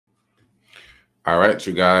All right,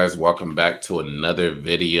 you guys, welcome back to another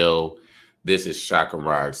video. This is Shock and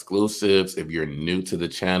Raw Exclusives. If you're new to the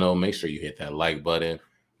channel, make sure you hit that like button.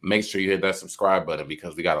 Make sure you hit that subscribe button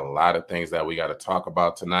because we got a lot of things that we got to talk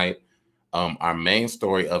about tonight. Our main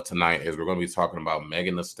story of tonight is we're going to be talking about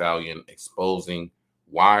Megan Thee Stallion exposing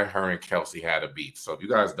why her and Kelsey had a beef. So if you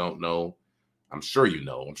guys don't know, I'm sure you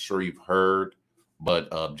know, I'm sure you've heard,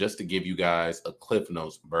 but just to give you guys a Cliff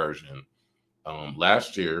Notes version,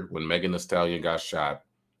 last year when Megan Thee Stallion got shot,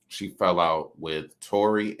 she fell out with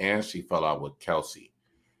Tory and she fell out with Kelsey.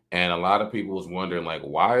 And a lot of people was wondering, like,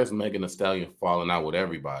 why is Megan Thee Stallion falling out with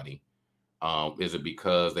everybody? Is it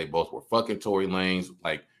because they both were fucking Tory Lanez?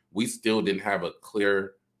 Like, we still didn't have a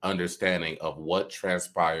clear understanding of what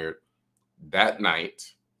transpired that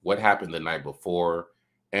night, what happened the night before,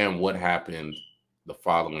 and what happened the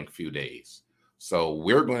following few days. So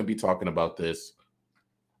we're going to be talking about this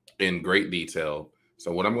in great detail.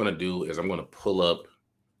 So what I'm going to do is I'm going to pull up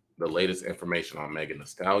the latest information on Megan Thee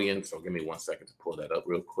Stallion. So give me 1 second to pull that up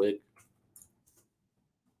real quick.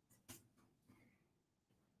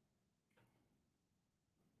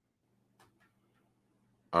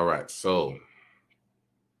 All right, so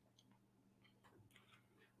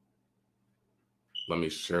let me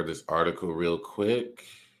share this article real quick.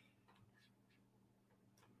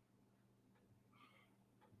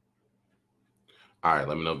 All right,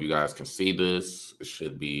 let me know if you guys can see this. It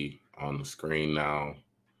should be on the screen now.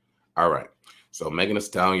 All right. So Megan Thee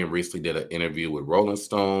Stallion recently did an interview with Rolling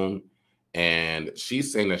Stone, and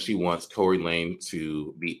she's saying that she wants Tory Lanez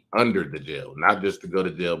to be under the jail, not just to go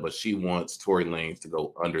to jail, but she wants Tory Lanez to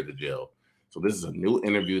go under the jail. So this is a new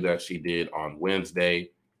interview that she did on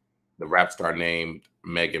Wednesday. The rap star named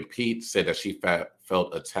Megan Pete said that she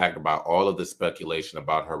felt attacked by all of the speculation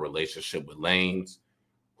about her relationship with Lanez,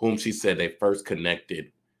 whom she said they first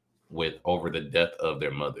connected with over the death of their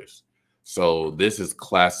mothers. So this is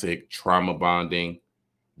classic trauma bonding.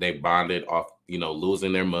 They bonded off,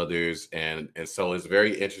 losing their mothers, and so it's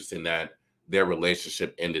very interesting that their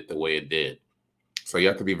relationship ended the way it did. So you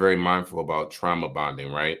have to be very mindful about trauma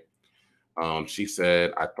bonding, right? She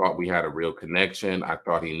said, "I thought we had a real connection. I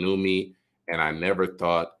thought he knew me, and I never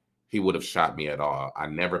thought he would have shot me at all. I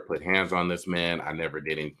never put hands on this man. I never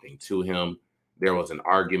did anything to him. There was an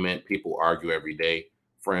argument. People argue every day.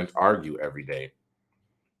 Friends argue every day."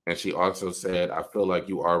 And she also said, "I feel like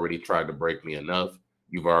you already tried to break me enough.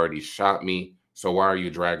 You've already shot me. So why are you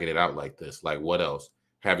dragging it out like this? Like, what else?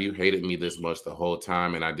 Have you hated me this much the whole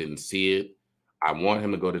time and I didn't see it? I want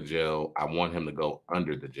him to go to jail. I want him to go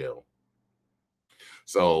under the jail."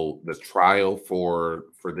 So the trial for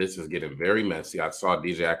this is getting very messy. I saw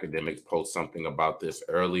DJ Academics post something about this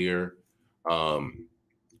earlier. Um,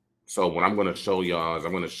 so what I'm going to show y'all is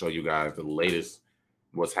I'm going to show you guys the latest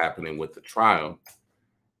what's happening with the trial,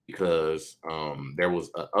 because there was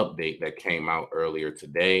an update that came out earlier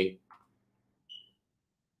today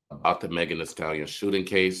about the Megan Thee Stallion shooting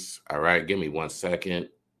case. All right, give me 1 second.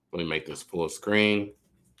 Let me make this full screen.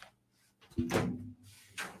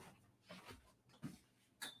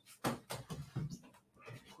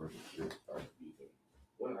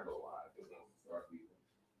 When I go live, it's going to start beeping.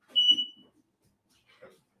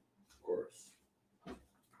 Of course.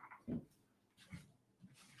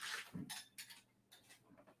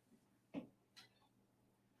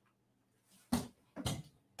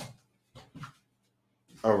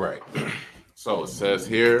 All right. So it says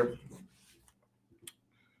here,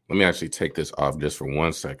 let me actually take this off just for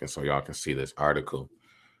 1 second so y'all can see this article.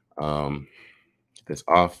 This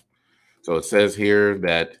off. So it says here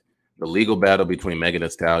that the legal battle between Megan Thee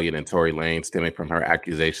Stallion and Tory Lanez, stemming from her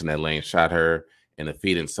accusation that Lanez shot her in the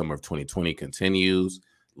feet in summer of 2020, continues.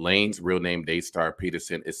 Lanez, real name Daystar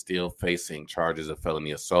Peterson, is still facing charges of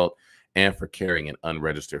felony assault and for carrying an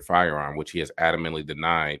unregistered firearm, which he has adamantly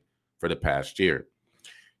denied for the past year.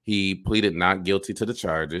 He pleaded not guilty to the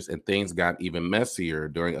charges, and things got even messier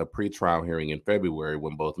during a pretrial hearing in February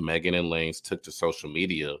when both Megan and Lanez took to social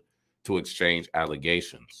media to exchange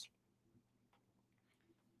allegations.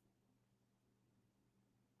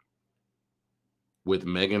 With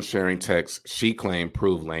Megan sharing texts she claimed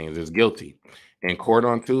proved Lanez is guilty. In court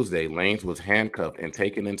on Tuesday, Lanez was handcuffed and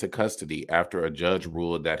taken into custody after a judge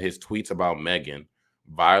ruled that his tweets about Megan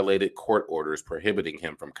violated court orders prohibiting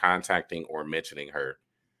him from contacting or mentioning her.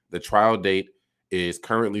 The trial date is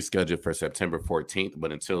currently scheduled for September 14th,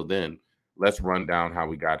 but until then, let's run down how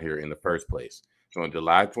we got here in the first place. So in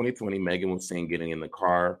July 2020, Megan was seen getting in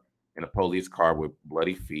a police car with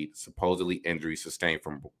bloody feet, supposedly injuries sustained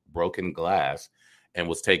from broken glass, and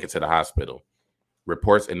was taken to the hospital.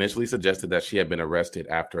 Reports initially suggested that she had been arrested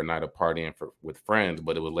after a night of partying with friends,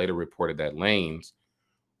 but it was later reported that Lanez,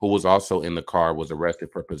 who was also in the car, was arrested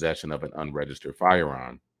for possession of an unregistered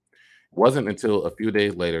firearm. It wasn't until a few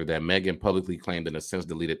days later that Megan publicly claimed in a since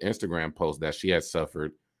deleted Instagram post that she had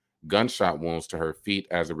suffered gunshot wounds to her feet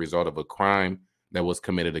as a result of a crime that was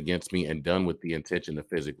committed against me and done with the intention to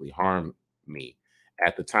physically harm me.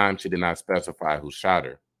 At the time, she did not specify who shot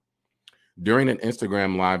her. During an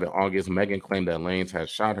Instagram live in August, Megan claimed that Lanez had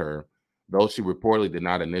shot her, though she reportedly did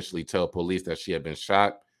not initially tell police that she had been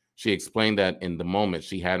shot. She explained that in the moment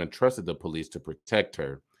she hadn't trusted the police to protect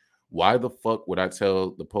her. Why the fuck would I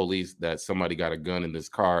tell the police that somebody got a gun in this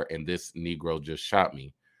car and this Negro just shot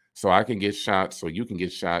me? So I can get shot, so you can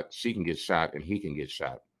get shot, she can get shot, and he can get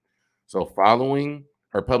shot. So following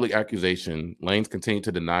her public accusation, Lanez continued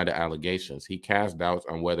to deny the allegations. He cast doubts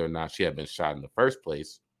on whether or not she had been shot in the first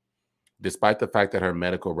place, despite the fact that her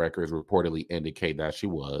medical records reportedly indicate that she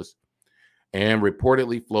was, and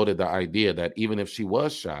reportedly floated the idea that even if she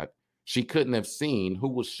was shot, she couldn't have seen who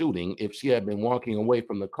was shooting if she had been walking away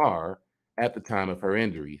from the car at the time of her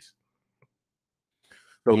injuries.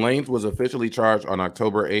 So Lanez was officially charged on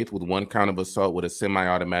October 8th with one count of assault with a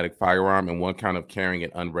semi-automatic firearm and one count of carrying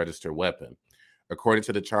an unregistered weapon. According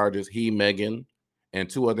to the charges, he, Megan, and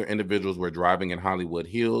two other individuals were driving in Hollywood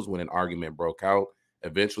Hills when an argument broke out.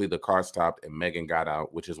 Eventually, the car stopped and Megan got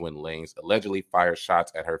out, which is when Lanez allegedly fired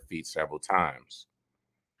shots at her feet several times.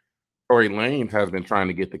 Tory Lanez has been trying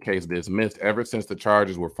to get the case dismissed ever since the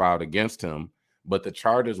charges were filed against him, but the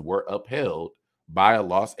charges were upheld by a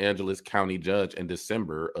Los Angeles County judge in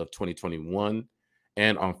December of 2021.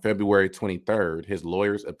 And on February 23rd, his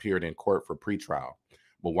lawyers appeared in court for pretrial.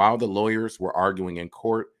 But while the lawyers were arguing in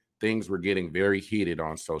court, things were getting very heated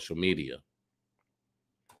on social media.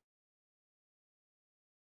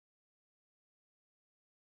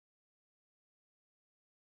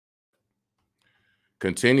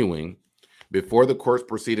 Continuing, before the court's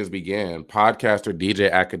proceedings began, podcaster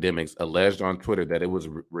DJ Academics alleged on Twitter that it was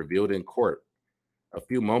revealed in court a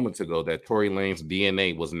few moments ago that Tory Lanez's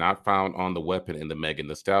DNA was not found on the weapon in the Megan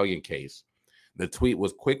Thee Stallion case. The tweet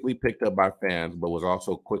was quickly picked up by fans, but was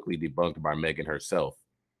also quickly debunked by Megan herself.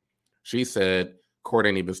 She said, "Court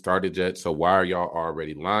ain't even started yet, so why are y'all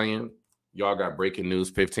already lying? Y'all got breaking news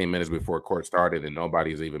 15 minutes before court started and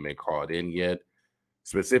nobody's even been called in yet,"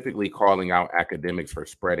 specifically calling out academics for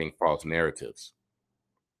spreading false narratives.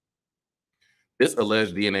 This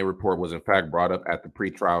alleged DNA report was in fact brought up at the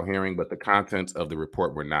pretrial hearing, but the contents of the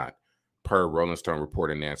report were not, per Rolling Stone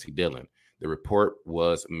reporter Nancy Dillon. The report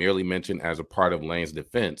was merely mentioned as a part of Lanez's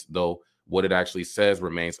defense, though what it actually says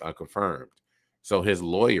remains unconfirmed. So his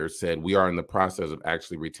lawyer said, "We are in the process of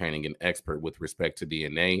actually retaining an expert with respect to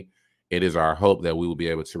DNA. It is our hope that we will be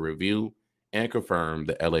able to review and confirm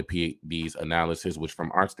the LAPD's analysis, which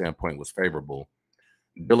from our standpoint was favorable."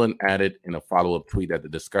 Dillon added in a follow-up tweet that the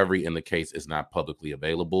discovery in the case is not publicly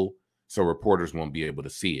available, so reporters won't be able to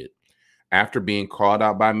see it. After being called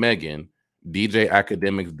out by Megan, DJ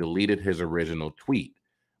Academics deleted his original tweet,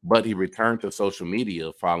 but he returned to social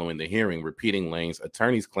media following the hearing, repeating Lanez's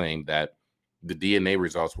attorney's claim that the DNA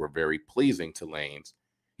results were very pleasing to Lanez.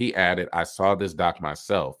 He added, "I saw this doc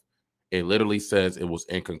myself. It literally says it was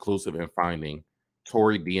inconclusive in finding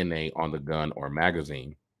Tory DNA on the gun or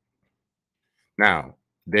magazine." Now,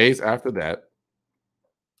 days after that,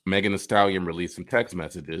 Megan Thee Stallion released some text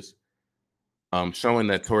messages showing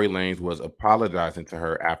that Tory Lanez was apologizing to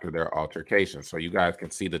her after their altercation. So you guys can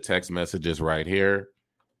see the text messages right here.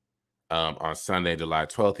 On Sunday, July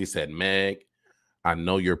 12th, he said, "Meg, I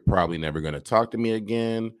know you're probably never going to talk to me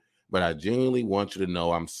again, but I genuinely want you to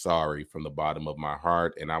know I'm sorry from the bottom of my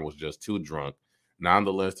heart, and I was just too drunk.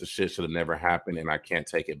 Nonetheless, the shit should have never happened, and I can't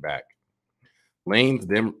take it back." Lanez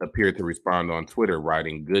then appeared to respond on Twitter,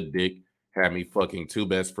 writing, "Good dick, had me fucking two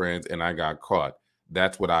best friends, and I got caught.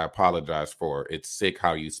 That's what I apologize for. It's sick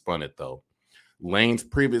how you spun it, though." Lanez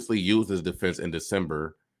previously used his defense in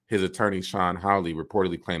December. His attorney, Sean Hawley,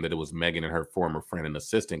 reportedly claimed that it was Megan and her former friend and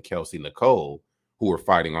assistant, Kelsey Nicole, who were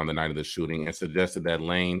fighting on the night of the shooting, and suggested that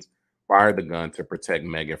Lanez fired the gun to protect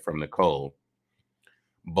Megan from Nicole.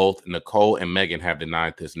 Both Nicole and Megan have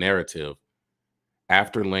denied this narrative.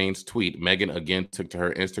 After Lanez's tweet, Megan again took to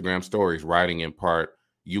her Instagram stories, writing in part,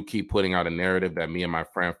 "You keep putting out a narrative that me and my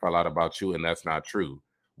friend fell out about you, and that's not true.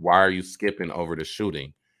 Why are you skipping over the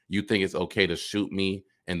shooting? You think it's okay to shoot me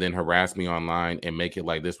and then harass me online and make it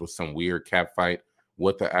like this was some weird cat fight?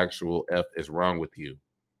 What the actual F is wrong with you?"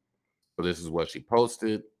 So this is what she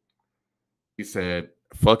posted. He said,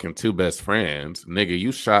 "Fucking two best friends. Nigga,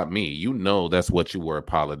 you shot me. You know that's what you were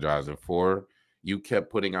apologizing for. You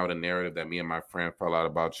kept putting out a narrative that me and my friend fell out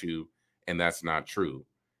about you, and that's not true.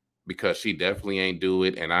 Because she definitely ain't do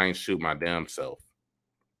it, and I ain't shoot my damn self."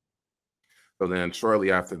 So then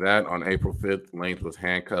shortly after that, on April 5th, Lanez was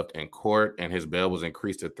handcuffed in court and his bail was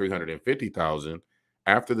increased to $350,000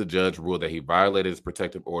 after the judge ruled that he violated his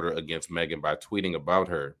protective order against Megan by tweeting about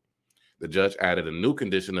her. The judge added a new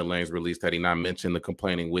condition to Lanez's release that he not mention the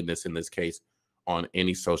complaining witness in this case on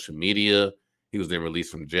any social media. He was then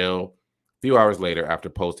released from jail a few hours later after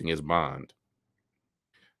posting his bond.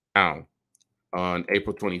 Now, on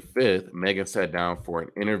April 25th, Megan sat down for an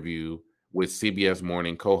interview with CBS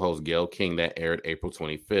Morning co-host Gayle King that aired April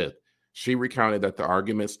 25th. She recounted that the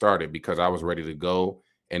argument started because I was ready to go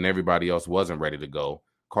and everybody else wasn't ready to go,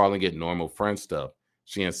 calling it normal friend stuff.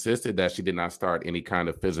 She insisted that she did not start any kind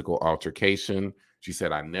of physical altercation. She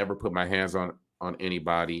said, I never put my hands on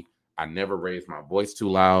anybody. I never raised my voice too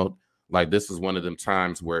loud. Like, this is one of them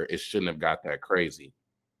times where it shouldn't have got that crazy.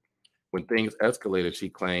 When things escalated, she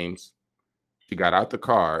claims she got out the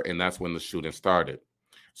car and that's when the shooting started.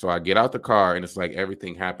 So I get out the car and it's like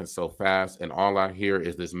everything happened so fast. And all I hear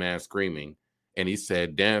is this man screaming. And he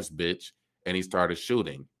said, dance, bitch. And he started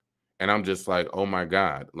shooting. And I'm just like, oh my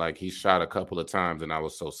God. Like, he shot a couple of times and I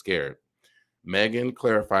was so scared. Megan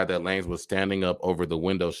clarified that Lanez was standing up over the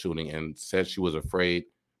window shooting and said she was afraid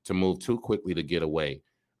to move too quickly to get away.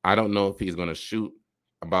 I don't know if he's going to shoot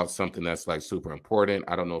about something that's like super important.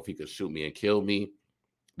 I don't know if he could shoot me and kill me.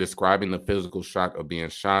 Describing the physical shock of being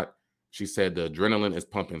shot, she said the adrenaline is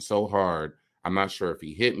pumping so hard. I'm not sure if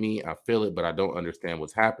he hit me. I feel it, but I don't understand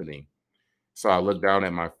what's happening. So I look down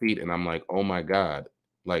at my feet and I'm like, oh my God,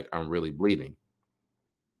 like I'm really bleeding.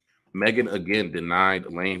 Megan again denied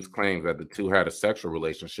Lane's claims that the two had a sexual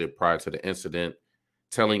relationship prior to the incident,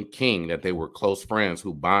 telling King that they were close friends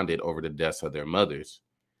who bonded over the deaths of their mothers.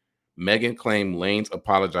 Megan claimed Lanez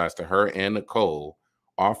apologized to her and Nicole,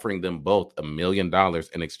 offering them both $1 million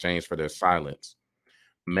in exchange for their silence.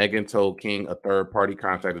 Megan told King a third party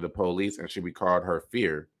contacted the police and she recalled her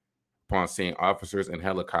fear upon seeing officers and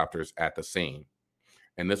helicopters at the scene.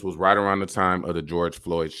 And this was right around the time of the George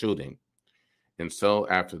Floyd shooting. And so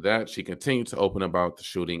after that, she continued to open about the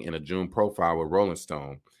shooting in a June profile with Rolling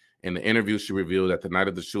Stone. In the interview, she revealed that the night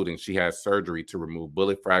of the shooting, she had surgery to remove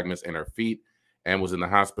bullet fragments in her feet and was in the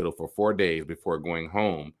hospital for 4 days before going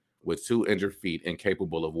home with 2 injured feet and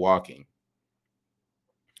capable of walking.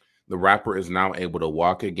 The rapper is now able to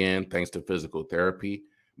walk again thanks to physical therapy,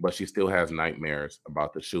 but she still has nightmares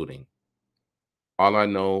about the shooting. All I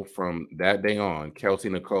know from that day on, Kelsey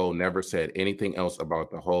Nicole never said anything else about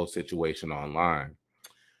the whole situation online.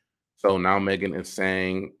 So now Megan is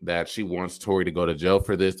saying that she wants Tory to go to jail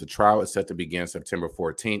for this. The trial is set to begin September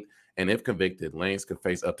 14th. And if convicted, Lanez could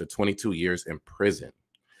face up to 22 years in prison.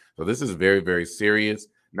 So this is very, very serious.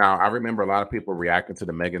 Now, I remember a lot of people reacting to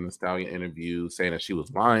the Megan Thee Stallion interview, saying that she was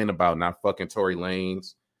lying about not fucking Tory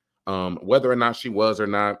Lanez. Whether or not she was or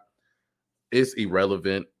not, it's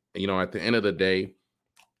irrelevant. You know, at the end of the day,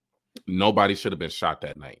 nobody should have been shot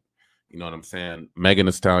that night. You know what I'm saying? Megan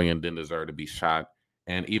Thee Stallion didn't deserve to be shot.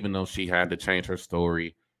 And even though she had to change her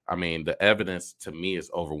story, I mean, the evidence to me is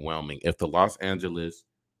overwhelming. If the Los Angeles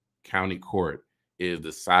County Court is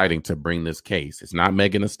deciding to bring this case, it's not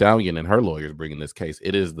Megan Thee Stallion and her lawyers bringing this case.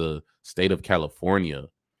 It is the state of California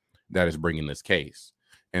that is bringing this case.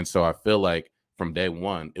 And so I feel like from day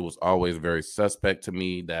one, it was always very suspect to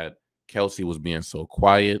me that Kelsey was being so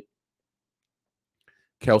quiet.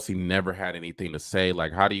 Kelsey never had anything to say.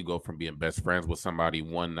 Like, how do you go from being best friends with somebody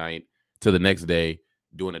one night to the next day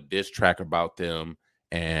doing a diss track about them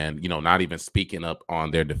and, you know, not even speaking up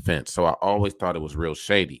on their defense? So I always thought it was real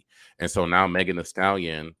shady. And so now Megan Thee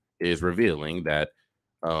Stallion is revealing that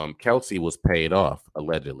Kelsey was paid off,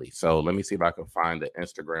 allegedly. So let me see if I can find the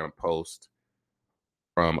Instagram post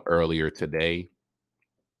from earlier today.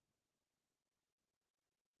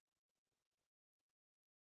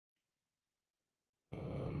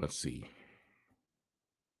 Let's see.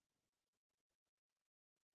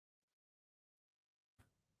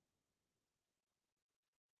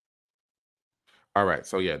 All right.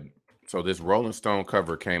 So yeah. So this Rolling Stone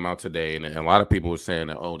cover came out today, and a lot of people were saying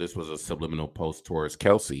that, oh, this was a subliminal post towards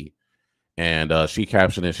Kelsey. And she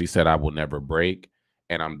captioned it. She said, I will never break.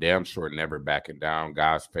 And I'm damn sure never backing down.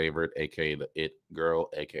 God's favorite, aka the it girl,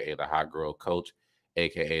 aka the hot girl coach,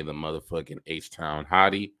 aka the motherfucking H-Town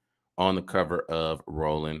hottie, on the cover of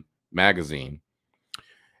Rolling magazine.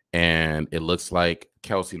 And it looks like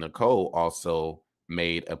Kelsey Nicole also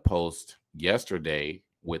made a post yesterday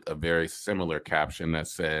with a very similar caption that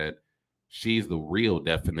said, she's the real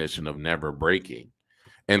definition of never breaking.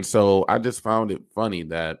 And so I just found it funny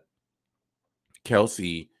that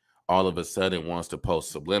Kelsey all of a sudden wants to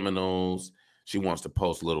post subliminals. She wants to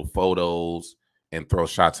post little photos and throw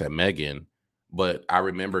shots at Megan. But I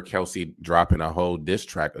remember Kelsey dropping a whole diss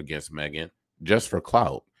track against Megan just for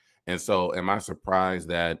clout. And so, am I surprised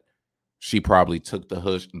that she probably took the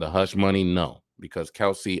hush money? No, because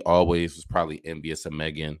Kelsey always was probably envious of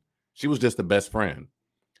Megan. She was just the best friend,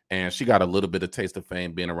 and she got a little bit of taste of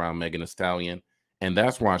fame being around Megan Thee Stallion, and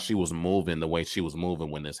that's why she was moving the way she was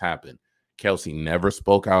moving when this happened. Kelsey never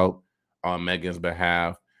spoke out on Megan's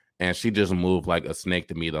behalf, and she just moved like a snake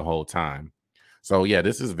to me the whole time. So yeah,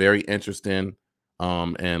 this is very interesting.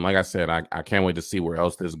 And like I said, I can't wait to see where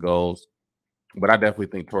else this goes. But I definitely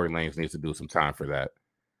think Tory Lanez needs to do some time for that.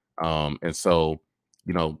 And so,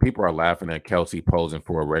 people are laughing at Kelsey posing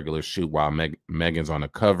for a regular shoot while Megan's on the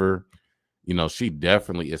cover. She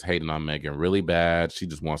definitely is hating on Megan really bad. She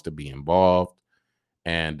just wants to be involved.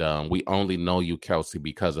 And we only know you, Kelsey,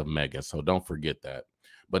 because of Megan. So don't forget that.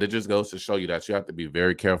 But it just goes to show you that you have to be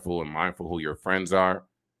very careful and mindful who your friends are,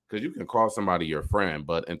 because you can call somebody your friend,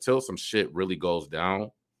 but until some shit really goes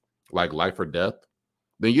down, like life or death,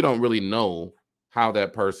 then you don't really know how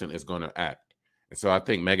that person is going to act. And so I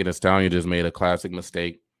think Megan Thee Stallion just made a classic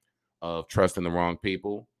mistake of trusting the wrong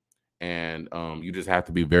people. And you just have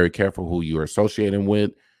to be very careful who you're associating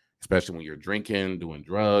with, especially when you're drinking, doing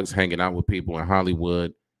drugs, hanging out with people in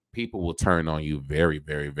Hollywood. People will turn on you very,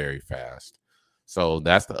 very, very fast. So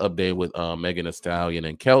that's the update with Megan Thee Stallion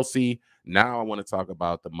and Kelsey. Now I want to talk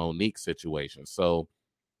about the Monique situation. So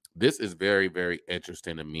this is very, very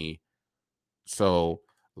interesting to me. So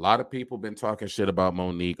a lot of people been talking shit about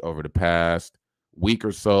Monique over the past week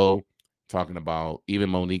or so, talking about even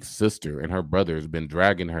Monique's sister and her brother has been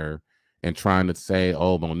dragging her and trying to say,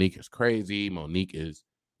 oh, Monique is crazy. Monique is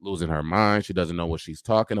losing her mind. She doesn't know what she's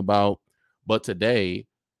talking about. But today,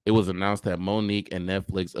 it was announced that Monique and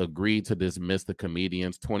Netflix agreed to dismiss the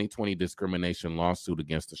comedian's 2020 discrimination lawsuit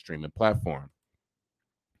against the streaming platform.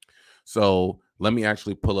 So let me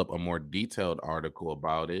actually pull up a more detailed article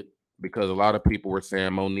about it, because a lot of people were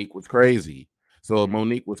saying Monique was crazy. So if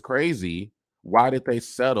Monique was crazy, why did they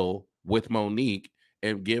settle with Monique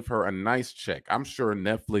and give her a nice check? I'm sure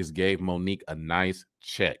Netflix gave Monique a nice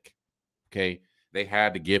check. Okay. They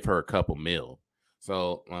had to give her a couple mil.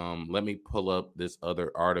 So let me pull up this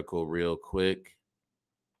other article real quick.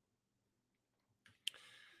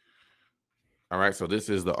 All right. So this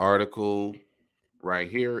is the article right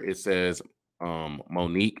here. It says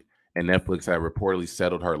Monique and Netflix have reportedly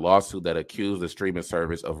settled her lawsuit that accused the streaming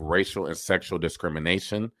service of racial and sexual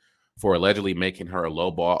discrimination for allegedly making her a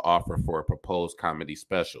lowball offer for a proposed comedy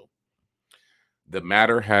special. The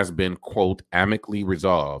matter has been, quote, amicably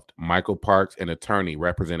resolved. Michael Parks, an attorney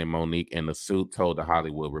representing Monique in the suit, told The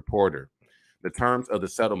Hollywood Reporter. The terms of the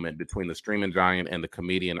settlement between the streaming giant and the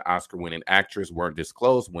comedian Oscar-winning actress weren't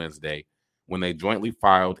disclosed Wednesday when they jointly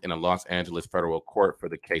filed in a Los Angeles federal court for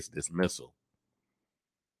the case dismissal.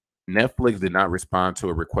 Netflix did not respond to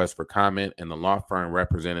a request for comment, and the law firm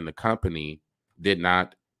representing the company did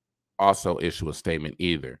not also issue a statement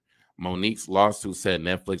either. Monique's lawsuit said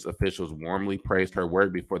Netflix officials warmly praised her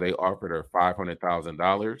work before they offered her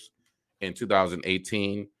 $500,000 in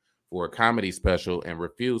 2018 for a comedy special and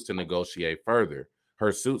refused to negotiate further.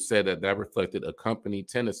 Her suit said that reflected a company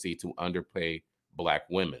tendency to underpay Black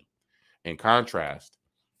women. In contrast,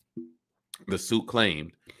 the suit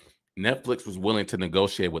claimed Netflix was willing to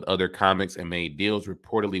negotiate with other comics and made deals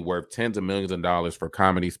reportedly worth tens of millions of dollars for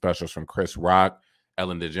comedy specials from Chris Rock,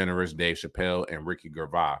 Ellen DeGeneres, Dave Chappelle, and Ricky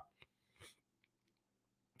Gervais.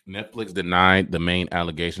 Netflix denied the main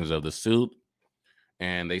allegations of the suit,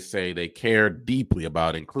 and they say they care deeply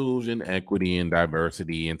about inclusion, equity, and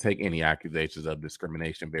diversity and take any accusations of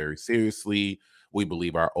discrimination very seriously. We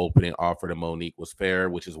believe our opening offer to Monique was fair,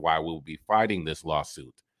 which is why we'll be fighting this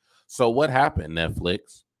lawsuit. So what happened,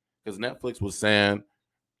 Netflix? Because Netflix was saying,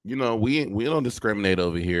 we don't discriminate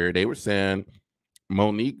over here. They were saying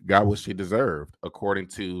Monique got what she deserved according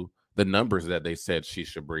to the numbers that they said she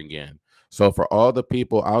should bring in. So for all the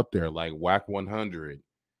people out there like Whack 100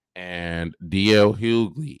 and DL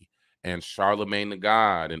Hughley and Charlemagne the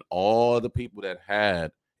God and all the people that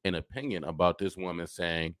had an opinion about this woman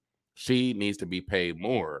saying she needs to be paid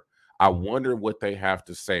more, I wonder what they have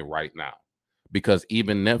to say right now, because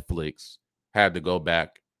even Netflix had to go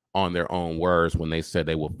back on their own words when they said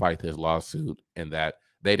they will fight this lawsuit and that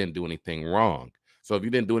they didn't do anything wrong. So if you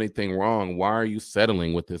didn't do anything wrong, why are you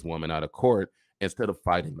settling with this woman out of court instead of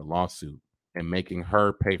fighting the lawsuit and making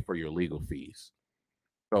her pay for your legal fees?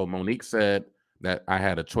 So Monique said that I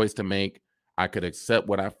had a choice to make. I could accept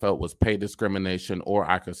what I felt was pay discrimination, or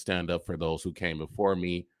I could stand up for those who came before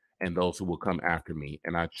me and those who will come after me.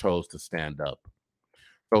 And I chose to stand up.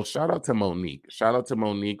 So shout out to Monique. Shout out to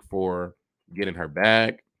Monique for getting her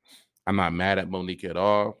bag. I'm not mad at Monique at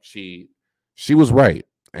all. She was right,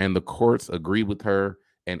 and the courts agreed with her,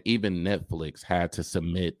 and even Netflix had to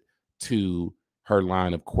submit to her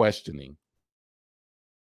line of questioning.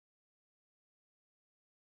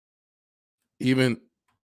 Even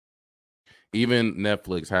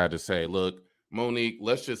Netflix had to say, look, Monique,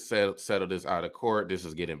 let's just settle this out of court. This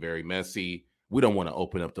is getting very messy. We don't want to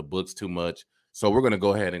open up the books too much. So we're going to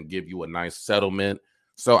go ahead and give you a nice settlement.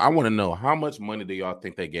 So I want to know, how much money do y'all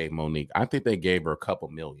think they gave Monique? I think they gave her a couple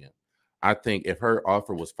million. I think if her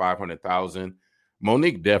offer was 500,000,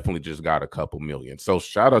 Monique definitely just got a couple million. So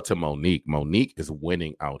shout out to Monique. Monique is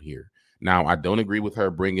winning out here. Now, I don't agree with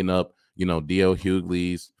her bringing up, D.L.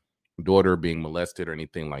 Hughley's daughter being molested or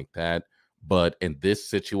anything like that. But in this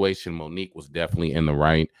situation, Monique was definitely in the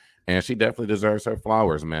right, and she definitely deserves her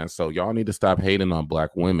flowers, man. So y'all need to stop hating on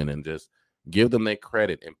Black women and just give them their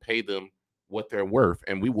credit and pay them what they're worth,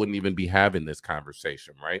 and we wouldn't even be having this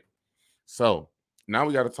conversation, right? So now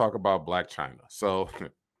we got to talk about Blac Chyna. So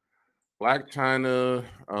Blac Chyna,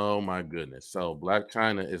 oh my goodness. So Blac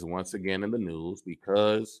Chyna is once again in the news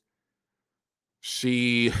because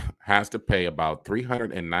she has to pay about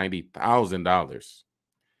 $390,000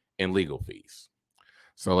 in legal fees.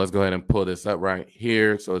 So let's go ahead and pull this up right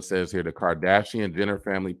here. So it says here, the Kardashian Jenner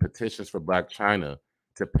family petitions for Blac Chyna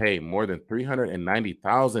to pay more than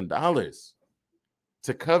 $390,000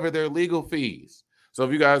 to cover their legal fees. So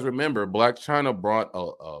if you guys remember, Blac Chyna brought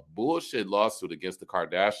a bullshit lawsuit against the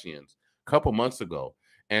Kardashians a couple months ago.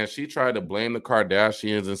 And she tried to blame the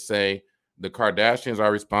Kardashians and say the Kardashians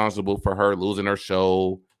are responsible for her losing her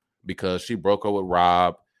show because she broke up with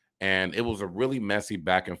Rob. And it was a really messy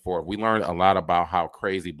back and forth. We learned a lot about how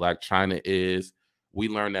crazy Blac Chyna is. We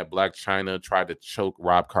learned that Blac Chyna tried to choke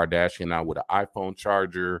Rob Kardashian out with an iPhone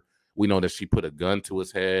charger. We know that she put a gun to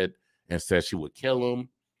his head and said she would kill him.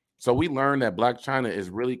 So we learned that Blac Chyna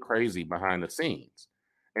is really crazy behind the scenes.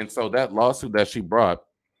 And so that lawsuit that she brought,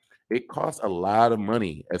 it cost a lot of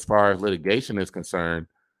money as far as litigation is concerned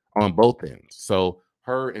on both ends. So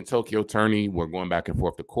her and Tokyo Toni were going back and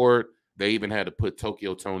forth to court. They even had to put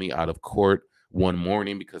Tokyo Toni out of court one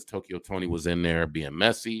morning because Tokyo Toni was in there being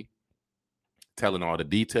messy, telling all the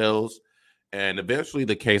details. And eventually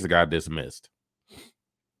the case got dismissed.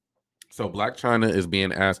 So Blac Chyna is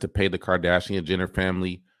being asked to pay the Kardashian Jenner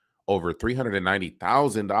family over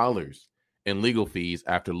 $390,000 in legal fees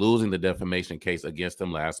after losing the defamation case against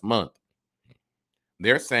them last month.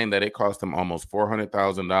 They're saying that it cost them almost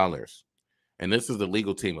 $400,000. And this is the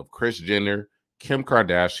legal team of Kris Jenner, Kim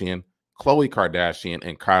Kardashian, Khloe Kardashian,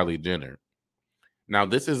 and Kylie Jenner. Now,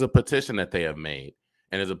 this is a petition that they have made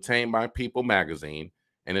and is obtained by People magazine,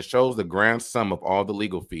 and it shows the grand sum of all the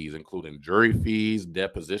legal fees, including jury fees,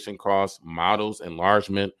 deposition costs, models,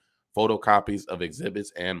 enlargement, photocopies of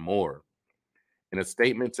exhibits, and more. In a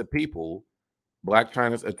statement to People, Blac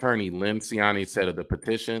Chyna's attorney, Lynn Ciani, said of the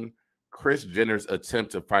petition, Kris Jenner's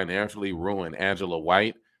attempt to financially ruin Angela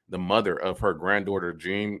White, the mother of her granddaughter,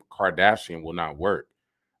 Jean Kardashian, will not work.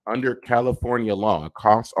 Under California law,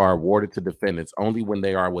 costs are awarded to defendants only when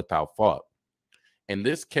they are without fault. In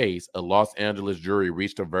this case, a Los Angeles jury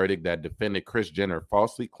reached a verdict that defendant Kris Jenner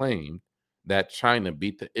falsely claimed that Chyna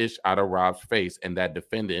beat the ish out of Rob's face, and that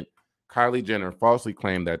defendant Kylie Jenner falsely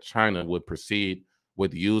claimed that Chyna would proceed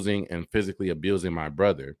with using and physically abusing my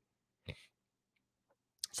brother.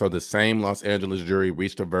 So the same Los Angeles jury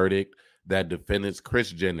reached a verdict that defendants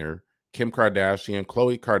Kris Jenner, Kim Kardashian,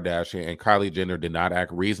 Khloe Kardashian, and Kylie Jenner did not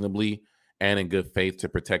act reasonably and in good faith to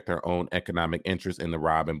protect their own economic interests in the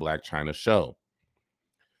Rob and Blac Chyna show.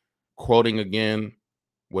 Quoting again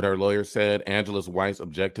what her lawyer said, Angela White's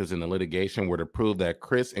objectives in the litigation were to prove that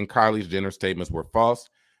Kris and Kylie Jenner's statements were false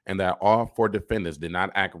and that all four defendants did not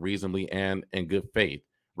act reasonably and in good faith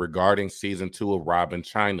regarding season 2 of Rob and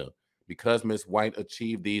Chyna. Because Ms. White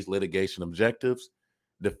achieved these litigation objectives,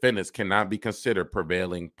 defendants cannot be considered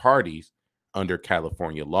prevailing parties under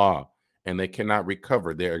California law, and they cannot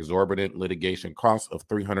recover their exorbitant litigation costs of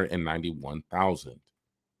 $391,000.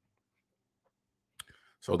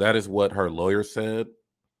 So that is what her lawyer said.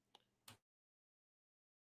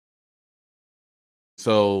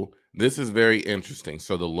 So this is very interesting.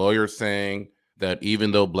 So the lawyer saying that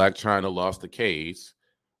even though Blac Chyna lost the case,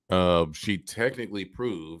 she technically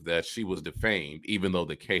proved that she was defamed, even though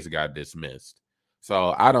the case got dismissed.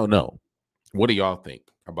 So I don't know. What do y'all think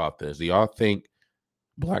about this? Do y'all think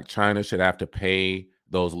Blac Chyna should have to pay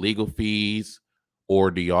those legal fees,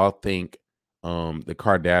 or do y'all think the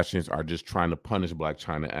Kardashians are just trying to punish Blac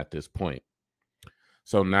Chyna at this point?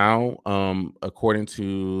 So now, according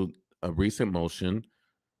to a recent motion,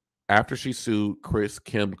 after she sued Kris,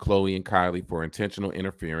 Kim, Khloe, and Kylie for intentional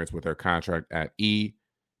interference with her contract at E!,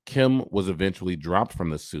 Kim was eventually dropped from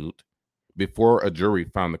the suit before a jury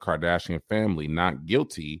found the Kardashian family not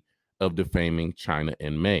guilty of defaming China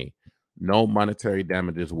in May. No monetary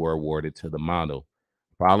damages were awarded to the model.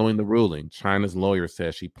 Following the ruling, China's lawyer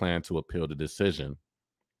says she planned to appeal the decision.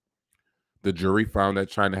 The jury found that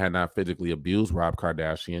China had not physically abused Rob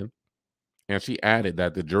Kardashian, and she added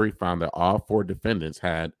that the jury found that all four defendants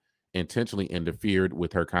had intentionally interfered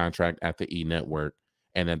with her contract at the E Network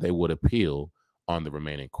and that they would appeal on the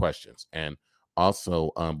remaining questions. And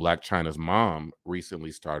also, Black China's mom recently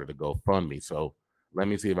started a GoFundMe. So let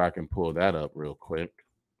me see if I can pull that up real quick.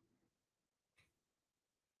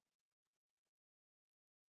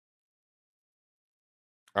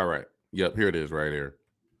 All right. Yep, here it is right here.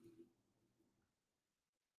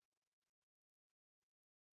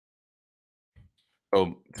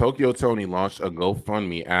 So Tokyo Tony launched a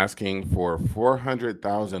GoFundMe asking for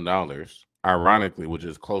 $400,000, ironically, which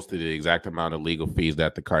is close to the exact amount of legal fees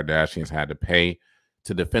that the Kardashians had to pay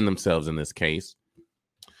to defend themselves in this case.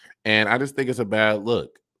 And I just think it's a bad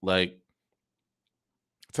look. Like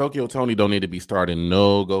Tokyo Tony don't need to be starting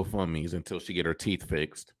no GoFundMe's until she get her teeth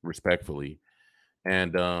fixed, respectfully.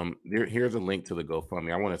 And here's a link to the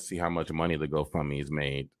GoFundMe. I want to see how much money the GoFundMe has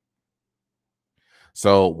made.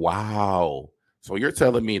 So wow. So you're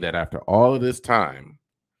telling me that after all of this time,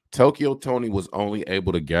 Tokyo Tony was only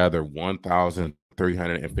able to gather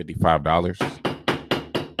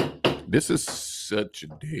 $1,355. This is such a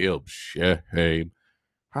damn shame.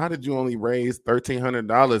 How did you only raise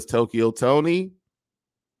 $1,300, Tokyo Tony?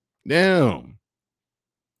 Damn.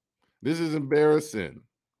 This is embarrassing.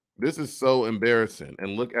 This is so embarrassing.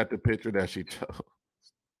 And look at the picture that she chose.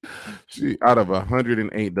 She out of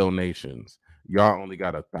 108 donations, y'all only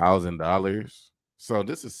got $1,000. So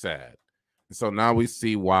this is sad. So now we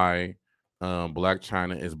see why Black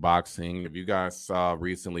China is boxing. If you guys saw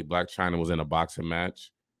recently, Black China was in a boxing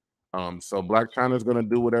match. So Black China is gonna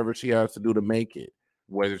do whatever she has to do to make it.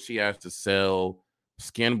 Whether she has to sell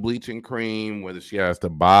skin bleaching cream, whether she has to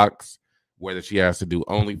box, whether she has to do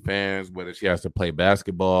OnlyFans, whether she has to play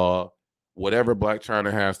basketball, whatever Black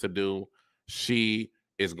China has to do, she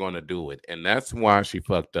is gonna do it. And that's why she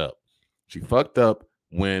fucked up. She fucked up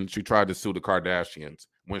when she tried to sue the Kardashians,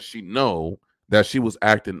 when she know that she was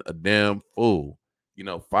acting a damn fool,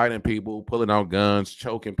 fighting people, pulling out guns,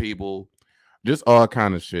 choking people, just all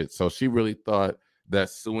kind of shit. So she really thought that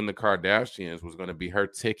suing the Kardashians was going to be her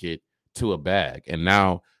ticket to a bag, and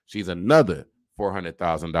now she's another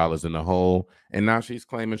 $400,000 in the hole, and now she's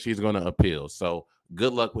claiming she's going to appeal. So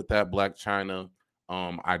good luck with that, Black China.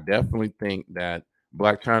 I definitely think that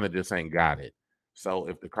Black China just ain't got it. So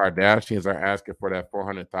if the Kardashians are asking for that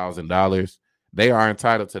 $400,000, they are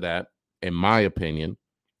entitled to that, in my opinion.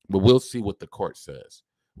 But we'll see what the court says.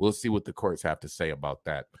 We'll see what the courts have to say about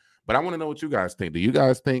that. But I want to know what you guys think. Do you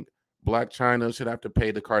guys think Black China should have to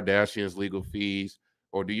pay the Kardashians legal fees?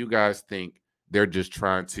 Or do you guys think they're just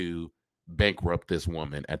trying to bankrupt this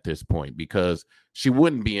woman at this point? Because she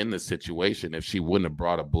wouldn't be in this situation if she wouldn't have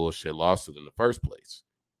brought a bullshit lawsuit in the first place.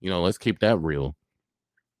 Let's keep that real.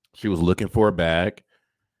 She was looking for a bag,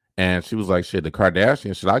 and she was like, shit, the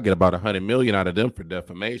Kardashians, should I get about 100 million out of them for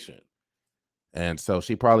defamation? And so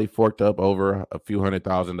she probably forked up over a few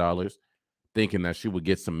 $100,000 thinking that she would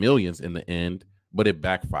get some millions in the end, but it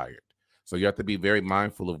backfired. So you have to be very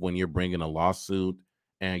mindful of when you're bringing a lawsuit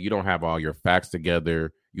and you don't have all your facts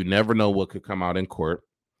together. You never know what could come out in court,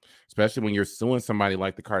 especially when you're suing somebody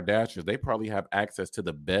like the Kardashians. They probably have access to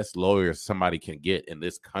the best lawyers somebody can get in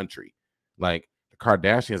this country. Like the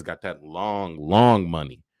Kardashians got that long, long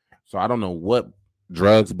money. So I don't know what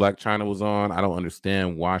drugs Black China was on. I don't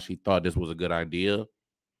understand why she thought this was a good idea.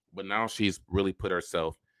 But now she's really put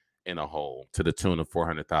herself in a hole to the tune of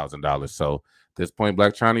 $400,000. So at this point,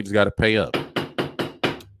 Black China, you just got to pay up.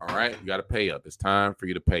 All right, you got to pay up. It's time for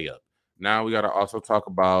you to pay up. Now we got to also talk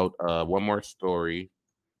about one more story.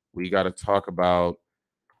 We got to talk about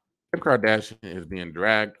Kim Kardashian is being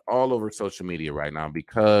dragged all over social media right now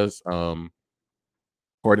because,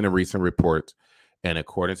 according to recent reports, and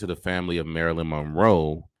according to the family of Marilyn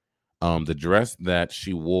Monroe, the dress that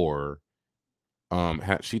she wore,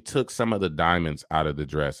 she took some of the diamonds out of the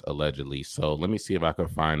dress allegedly. So let me see if I can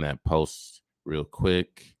find that post real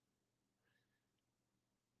quick.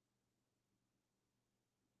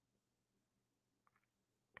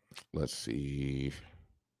 Let's see.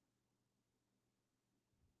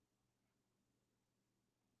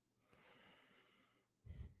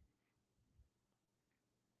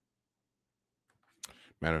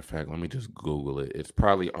 Matter of fact, let me just Google it. It's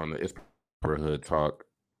probably on it's neighborhood talk.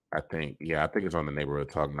 I think, yeah, I think it's on the neighborhood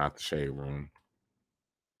talk, not the shade room.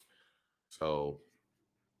 So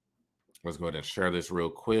let's go ahead and share this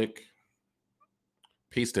real quick.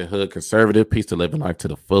 Peace to Hood Conservative. Peace to Living Life to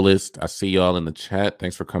the Fullest. I see y'all in the chat.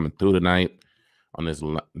 Thanks for coming through tonight on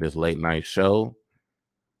this late night show.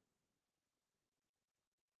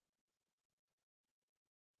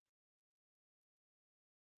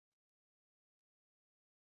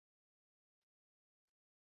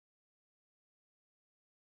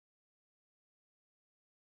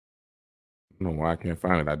 I don't know why I can't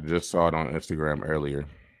find it. I just saw it on Instagram earlier.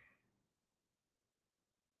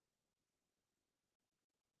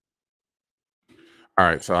 All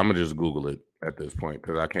right, so I'm gonna just Google it at this point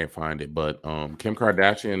because I can't find it. But Kim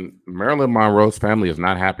Kardashian, Marilyn Monroe's family is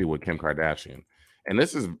not happy with Kim Kardashian, and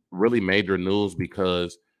this is really major news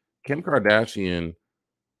because Kim Kardashian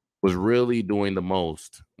was really doing the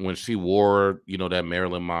most when she wore, that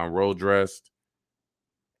Marilyn Monroe dress.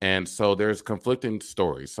 And so there's conflicting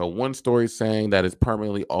stories. So one story saying that it's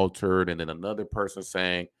permanently altered, and then another person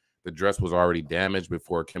saying the dress was already damaged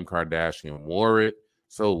before Kim Kardashian wore it.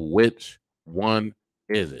 So which one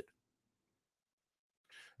is it?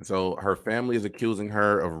 So her family is accusing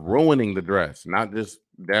her of ruining the dress, not just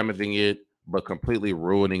damaging it, but completely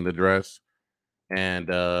ruining the dress. And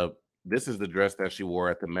this is the dress that she wore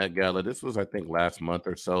at the Met Gala. This was, I think, last month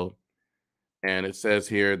or so. And it says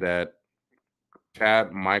here that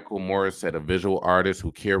Chad Michael Morris said a visual artist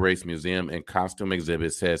who curates museum and costume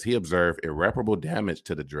exhibits says he observed irreparable damage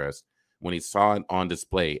to the dress when he saw it on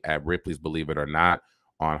display at Ripley's Believe It or Not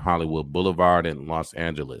on Hollywood Boulevard in Los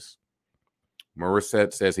Angeles.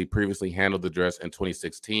 Morissette says he previously handled the dress in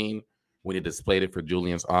 2016 when he displayed it for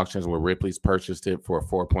Julian's Auctions, where Ripley's purchased it for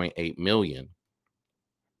 $4.8 million.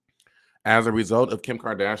 As a result of Kim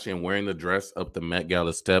Kardashian wearing the dress up the Met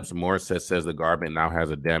Gala steps, Morissette says the garment now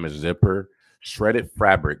has a damaged zipper, shredded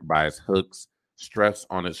fabric by its hooks, stress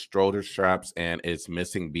on its shoulder straps, and its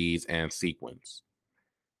missing beads and sequins.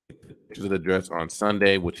 Pictures of the dress on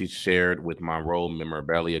Sunday, which he shared with Monroe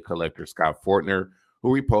memorabilia collector Scott Fortner,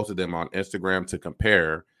 who reposted them on Instagram to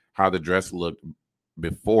compare how the dress looked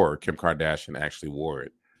before Kim Kardashian actually wore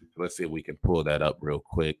it. So let's see if we can pull that up real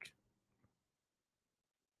quick.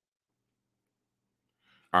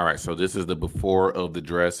 All right, so this is the before of the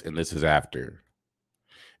dress, and this is after.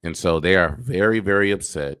 And so they are very, very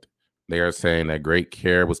upset. They are saying that great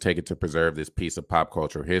care was taken to preserve this piece of pop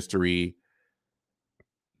culture history.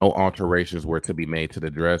 No alterations were to be made to the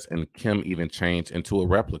dress, and Kim even changed into a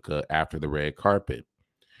replica after the red carpet.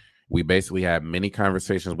 We basically had many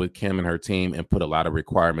conversations with Kim and her team and put a lot of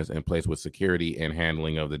requirements in place with security and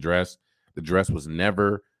handling of the dress. The dress was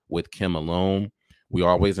never with Kim alone. We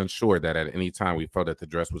always ensured that at any time we felt that the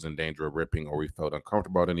dress was in danger of ripping or we felt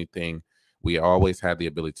uncomfortable about anything, we always had the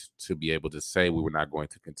ability to be able to say we were not going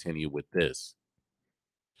to continue with this.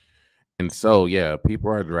 And so, yeah, people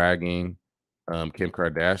are dragging Kim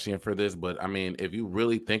Kardashian for this. But I mean, if you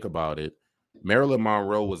really think about it, Marilyn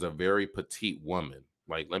Monroe was a very petite woman.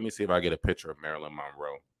 Like, let me see if I get a picture of Marilyn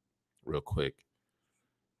Monroe real quick.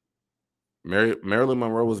 Marilyn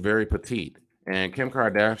Monroe was very petite, and Kim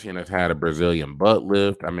Kardashian has had a Brazilian butt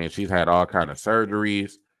lift. I mean, she's had all kind of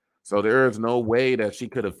surgeries, so there is no way that she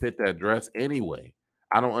could have fit that dress anyway.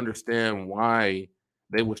 I don't understand why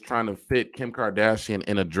they was trying to fit Kim Kardashian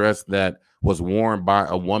in a dress that was worn by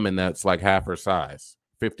a woman that's like half her size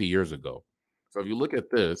 50 years ago. So if you look at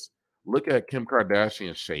this, look at Kim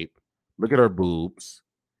Kardashian's shape, look at her boobs,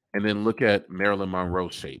 and then look at Marilyn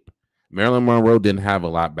Monroe's shape. Marilyn Monroe didn't have a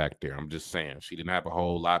lot back there. I'm just saying. She didn't have a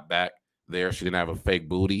whole lot back there. She didn't have a fake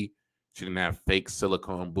booty. She didn't have fake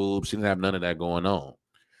silicone boobs. She didn't have none of that going on.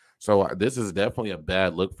 So this is definitely a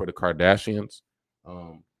bad look for the Kardashians.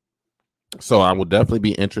 Um, so I will definitely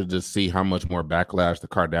be interested to see how much more backlash the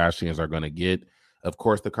Kardashians are going to get. Of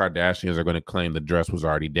course, the Kardashians are going to claim the dress was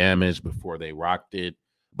already damaged before they rocked it.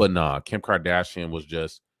 But nah, Kim Kardashian was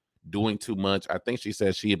just doing too much. I think she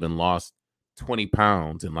said she even lost 20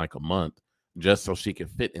 pounds in like a month just so she could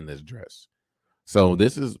fit in this dress. So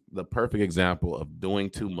this is the perfect example of doing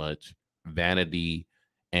too much, vanity,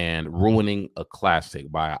 and ruining a classic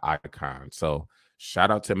by an icon. So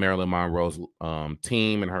shout out to Marilyn Monroe's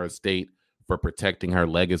team and her estate for protecting her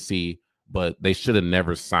legacy, but they should have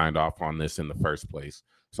never signed off on this in the first place.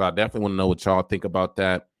 So I definitely want to know what y'all think about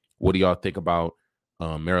that. What do y'all think about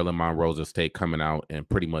Marilyn Monroe's estate coming out and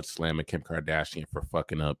pretty much slamming Kim Kardashian for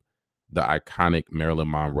fucking up the iconic Marilyn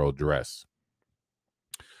Monroe dress?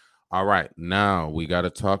 All right, now we got to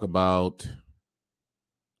talk about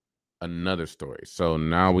another story. So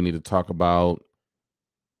now we need to talk about,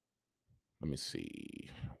 let me see.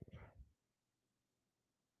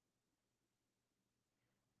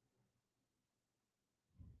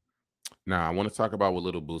 Now I want to talk about what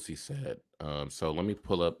Little Boosie said. So let me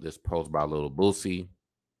pull up this post by Little Boosie,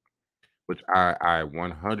 which I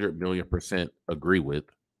 100 million% agree with.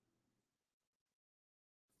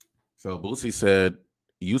 So Boosie said,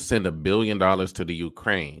 you send $1 billion to the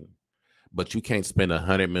Ukraine, but you can't spend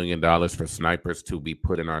 $100 million for snipers to be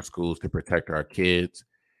put in our schools to protect our kids.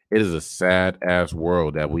 It is a sad ass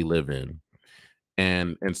world that we live in.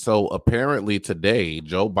 And so apparently today,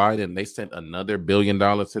 Joe Biden, they sent another $1 billion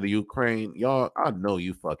to the Ukraine. Y'all, I know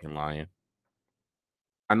you fucking lying.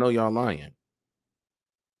 I know y'all lying.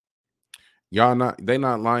 Y'all not, they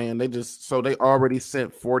not lying. They just, so they already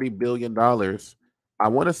sent $40 billion, I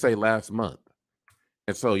want to say last month.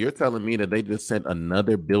 And so you're telling me that they just sent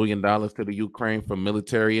another $1 billion to the Ukraine for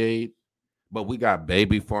military aid? But we got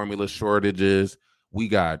baby formula shortages. We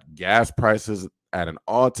got gas prices at an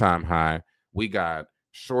all-time high. We got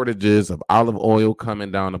shortages of olive oil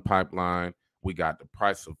coming down the pipeline. We got the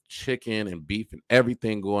price of chicken and beef and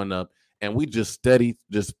everything going up. And we just steady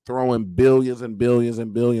just throwing billions and billions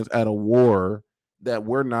and billions at a war that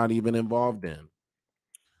we're not even involved in.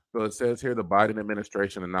 So it says here the Biden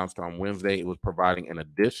administration announced on Wednesday it was providing an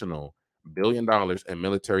additional $1 billion in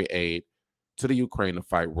military aid to the Ukraine to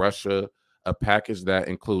fight Russia, a package that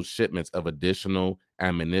includes shipments of additional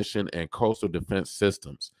ammunition and coastal defense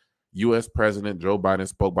systems. U.S. President Joe Biden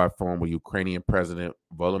spoke by phone with Ukrainian President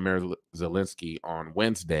Volodymyr Zelensky on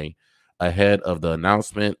Wednesday ahead of the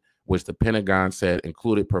announcement, which the Pentagon said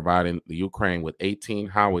included providing the Ukraine with 18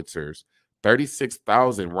 howitzers,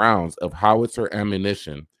 36,000 rounds of howitzer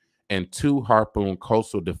ammunition, and 2 Harpoon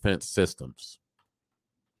coastal defense systems.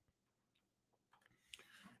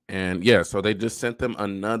 And yeah, so they just sent them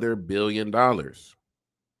another $1 billion. All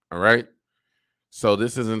right. So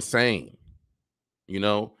this is insane, you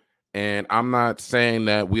know, and I'm not saying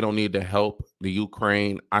that we don't need to help the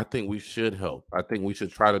Ukraine. I think we should help. I think we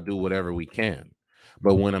should try to do whatever we can.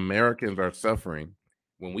 But when Americans are suffering,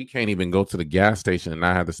 when we can't even go to the gas station and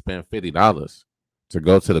I have to spend $50 to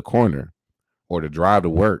go to the corner or to drive to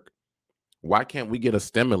work, why can't we get a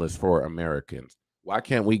stimulus for Americans? Why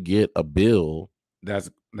can't we get a bill that's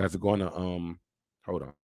going to hold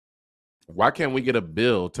on. Why can't we get a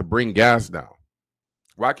bill to bring gas down?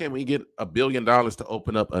 Why can't we get $1 billion to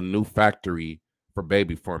open up a new factory for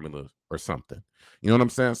baby formula or something? You know what I'm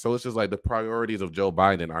saying? So it's just like the priorities of Joe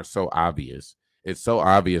Biden are so obvious. It's so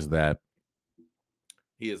obvious that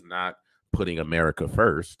he is not putting America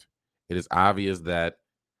first. It is obvious that,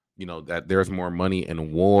 you know, that there's more money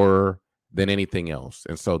in war than anything else.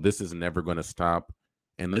 And so this is never going to stop.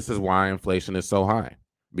 And this is why inflation is so high,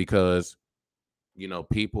 because, you know,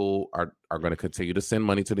 people are going to continue to send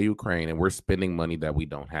money to the Ukraine and we're spending money that we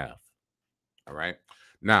don't have. All right.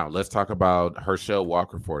 Now, let's talk about Herschel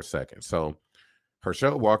Walker for a second. So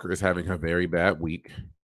Herschel Walker is having a very bad week.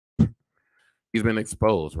 He's been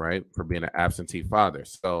exposed, right, for being an absentee father.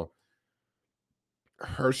 So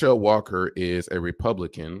Herschel Walker is a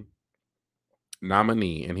Republican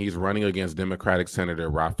nominee, and he's running against Democratic Senator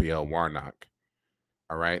Raphael Warnock.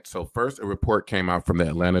 All right. So first, a report came out from the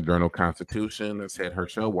Atlanta Journal-Constitution that said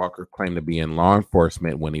Herschel Walker claimed to be in law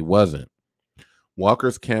enforcement when he wasn't.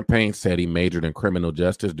 Walker's campaign said he majored in criminal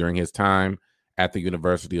justice during his time at the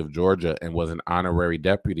University of Georgia and was an honorary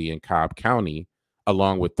deputy in Cobb County,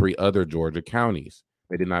 along with 3 other Georgia counties.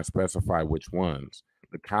 They did not specify which ones.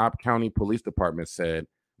 The Cobb County Police Department said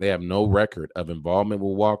they have no record of involvement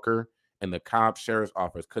with Walker, and the Cobb Sheriff's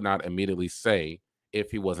Office could not immediately say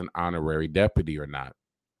if he was an honorary deputy or not.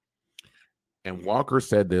 And Walker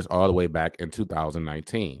said this all the way back in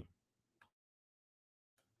 2019.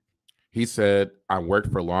 He said, I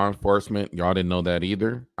worked for law enforcement. Y'all didn't know that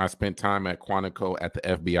either. I spent time at Quantico at the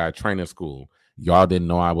FBI training school. Y'all didn't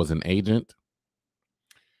know I was an agent.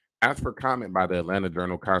 As for comment by the Atlanta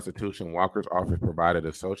Journal-Constitution, Walker's office provided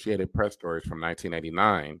Associated Press stories from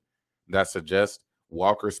 1989 that suggest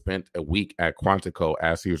Walker spent a week at Quantico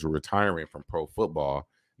as he was retiring from pro football.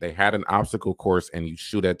 They had an obstacle course and you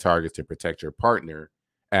shoot at targets to protect your partner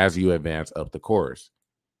as you advance up the course.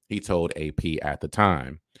 He told AP at the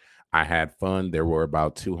time. I had fun. There were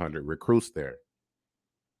about 200 recruits there.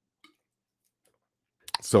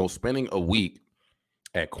 So spending a week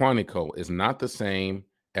at Quantico is not the same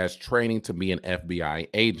as training to be an FBI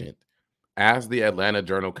agent. As the Atlanta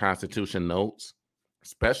Journal-Constitution notes,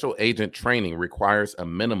 special agent training requires a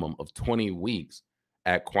minimum of 20 weeks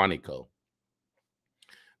at Quantico.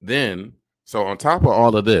 Then, so on top of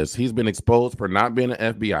all of this, he's been exposed for not being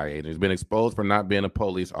an FBI agent. He's been exposed for not being a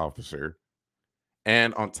police officer.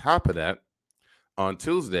 And on top of that, on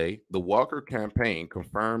Tuesday, the Walker campaign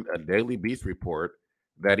confirmed a Daily Beast report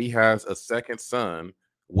that he has a second son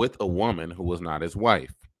with a woman who was not his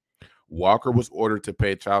wife. Walker was ordered to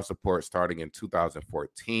pay child support starting in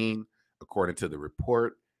 2014, according to the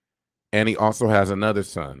report. And he also has another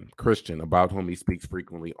son, Christian, about whom he speaks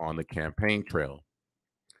frequently on the campaign trail.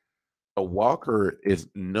 Walker is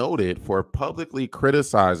noted for publicly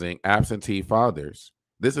criticizing absentee fathers.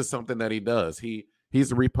 This is something that he does.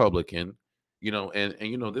 He's a Republican,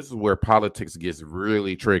 and this is where politics gets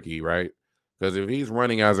really tricky, right? Because if he's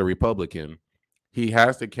running as a Republican, he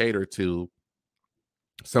has to cater to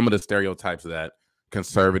some of the stereotypes that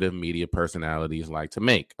conservative media personalities like to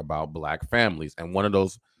make about Black families. And one of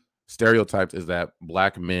those stereotypes is that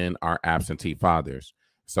Black men are absentee fathers.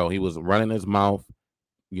 So he was running his mouth,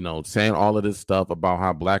 saying all of this stuff about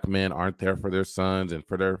how Black men aren't there for their sons and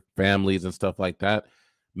for their families and stuff like that.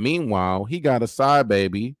 Meanwhile, he got a side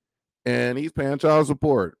baby and he's paying child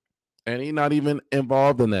support and he's not even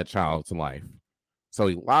involved in that child's life. So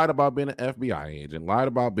he lied about being an FBI agent, lied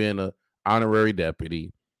about being an honorary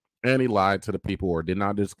deputy, and he lied to the people or did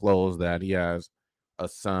not disclose that he has a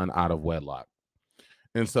son out of wedlock.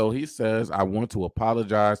 And so he says, I want to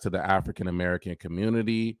apologize to the African American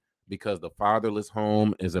community because the fatherless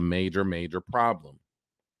home is a major, major problem.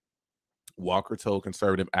 Walker told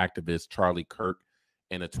conservative activist Charlie Kirk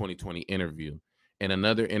in a 2020 interview. In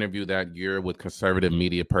another interview that year with conservative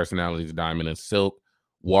media personalities Diamond and Silk,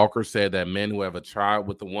 Walker said that men who have a child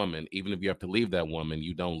with a woman, even if you have to leave that woman,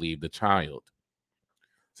 you don't leave the child.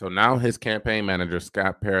 So now his campaign manager,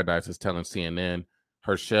 Scott Paradise, is telling CNN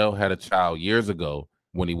Herschel had a child years ago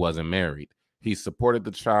when he wasn't married. He supported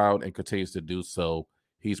the child and continues to do so.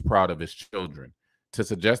 He's proud of his children. To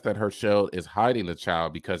suggest that Herschel is hiding the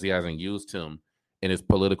child because he hasn't used him in his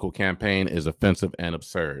political campaign is offensive and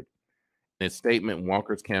absurd. In his statement,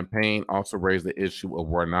 Walker's campaign also raised the issue of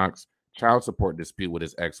Warnock's child support dispute with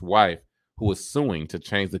his ex-wife, who was suing to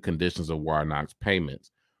change the conditions of Warnock's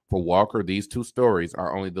payments. For Walker, these two stories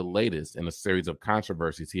are only the latest in a series of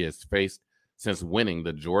controversies he has faced since winning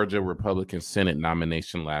the Georgia Republican Senate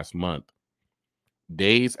nomination last month.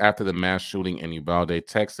 Days after the mass shooting in Uvalde,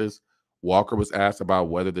 Texas, Walker was asked about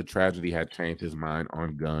whether the tragedy had changed his mind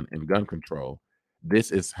on gun control.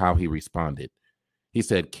 This is how he responded. He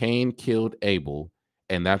said, Cain killed Abel,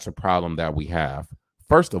 and that's a problem that we have.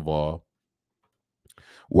 First of all,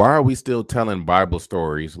 why are we still telling Bible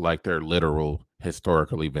stories like they're literal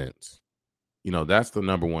historical events? That's the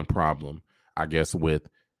number one problem, I guess, with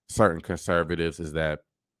certain conservatives is that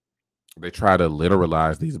they try to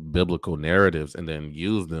literalize these biblical narratives and then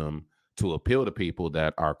use them to appeal to people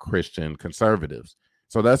that are Christian conservatives.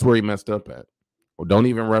 So that's where he messed up at. Or don't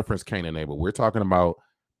even reference Cain and Abel. We're talking about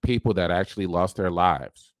people that actually lost their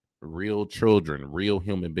lives, real children, real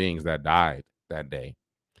human beings that died that day,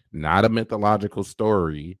 not a mythological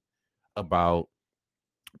story about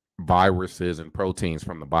viruses and proteins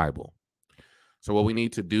from the Bible. So what we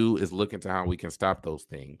need to do is look into how we can stop those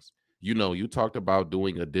things. You talked about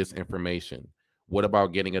doing a disinformation. What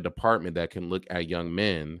about getting a department that can look at young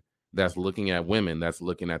men, that's looking at women, that's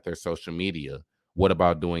looking at their social media? What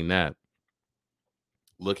about doing that?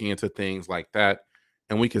 Looking into things like that,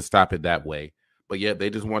 and we can stop it that way. But yet they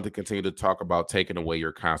just want to continue to talk about taking away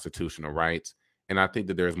your constitutional rights. And I think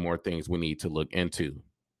that there's more things we need to look into.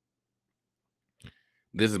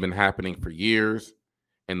 This has been happening for years.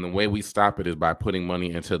 And the way we stop it is by putting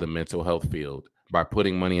money into the mental health field, by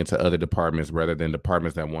putting money into other departments rather than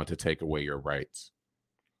departments that want to take away your rights.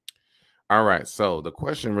 All right. So the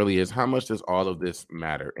question really is, how much does all of this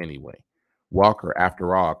matter anyway? Walker,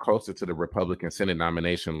 after all, closer to the Republican Senate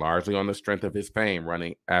nomination, largely on the strength of his fame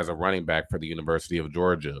running as a running back for the University of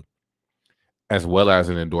Georgia, as well as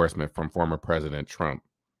an endorsement from former President Trump.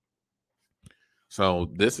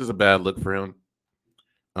 So this is a bad look for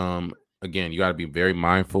him. Again, you got to be very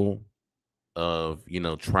mindful of,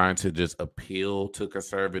 trying to just appeal to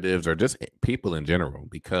conservatives or just people in general,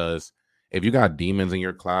 because if you got demons in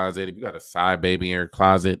your closet, if you got a side baby in your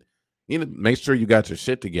closet, you need to make sure you got your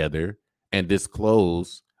shit together and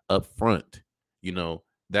disclose up front,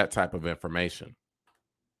 that type of information.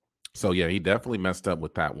 So yeah, he definitely messed up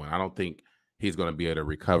with that one. I don't think he's going to be able to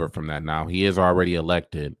recover from that. Now, he is already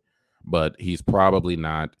elected, but he's probably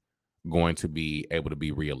not going to be able to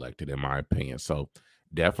be reelected, in my opinion. So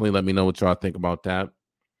definitely let me know what y'all think about that.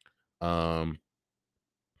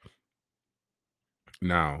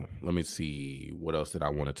 Now, let me see. What else did I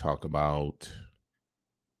want to talk about?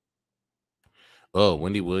 Oh,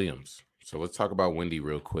 Wendy Williams. So let's talk about Wendy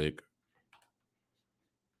real quick.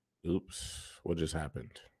 Oops, what just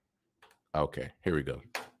happened? Okay, here we go.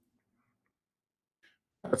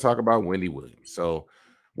 Let's talk about Wendy Williams. So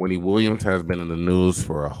Wendy Williams has been in the news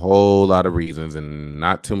for a whole lot of reasons and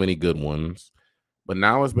not too many good ones. But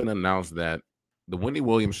now it's been announced that the Wendy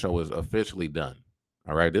Williams show is officially done.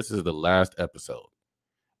 All right, this is the last episode.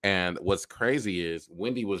 And what's crazy is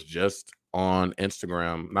Wendy was just on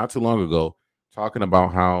Instagram not too long ago talking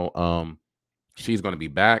about how she's going to be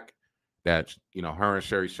back, that her and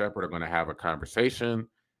Sherry Shepherd are going to have a conversation,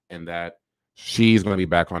 and that she's going to be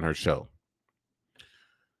back on her show.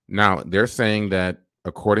 Now, they're saying that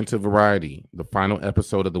according to Variety, the final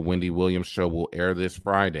episode of the Wendy Williams show will air this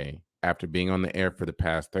Friday after being on the air for the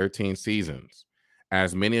past 13 seasons.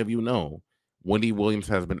 As many of you know, Wendy Williams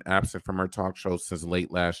has been absent from her talk show since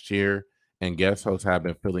late last year, and guest hosts have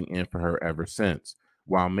been filling in for her ever since.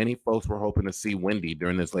 While many folks were hoping to see Wendy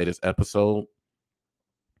during this latest episode,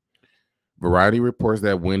 Variety reports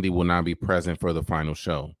that Wendy will not be present for the final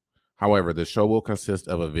show. However, the show will consist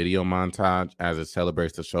of a video montage as it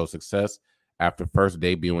celebrates the show's success after first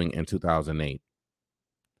debuting in 2008.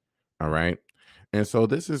 All right. And so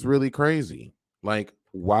this is really crazy. Like,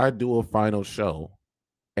 why do a final show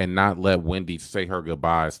and not let Wendy say her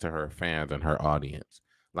goodbyes to her fans and her audience?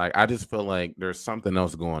 Like, I just feel like there's something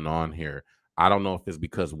else going on here. I don't know if it's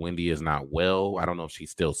because Wendy is not well. I don't know if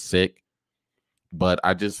she's still sick, but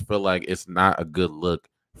I just feel like it's not a good look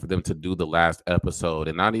for them to do the last episode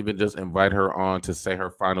and not even just invite her on to say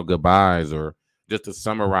her final goodbyes or just to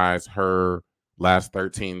summarize her last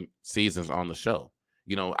 13 seasons on the show.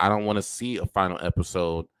 I don't want to see a final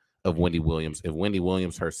episode of Wendy Williams if Wendy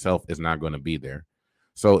Williams herself is not going to be there.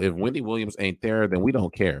 So if Wendy Williams ain't there, then we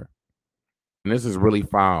don't care. And this is really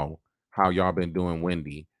foul how y'all been doing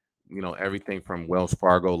Wendy. Everything from Wells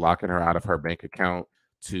Fargo locking her out of her bank account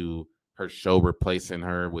to her show replacing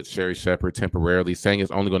her with Sherry Shepherd temporarily, saying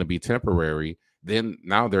it's only going to be temporary. Then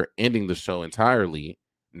now they're ending the show entirely,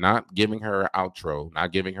 not giving her an outro,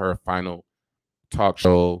 not giving her a final talk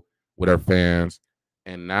show with her fans.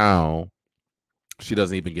 And now she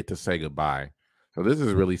doesn't even get to say goodbye. So this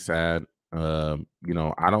is really sad. I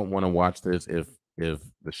don't want to watch this if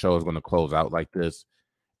the show is going to close out like this.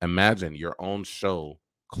 Imagine your own show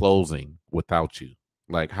closing without you.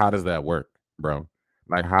 Like, how does that work, bro?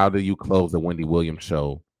 Like, how do you close the Wendy Williams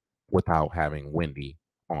show without having Wendy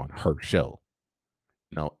on her show?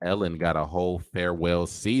 Ellen got a whole farewell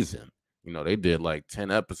season. They did like 10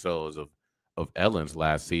 episodes of Ellen's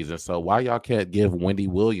last season. So why y'all can't give Wendy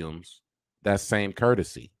Williams that same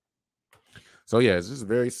courtesy? So yeah, it's just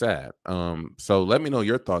very sad. So let me know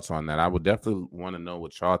your thoughts on that. I would definitely want to know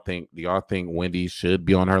what y'all think. Do y'all think Wendy should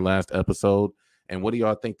be on her last episode? And what do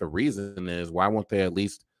y'all think the reason is? Why won't they at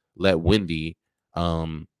least let Wendy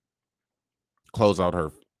close out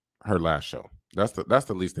her last show? That's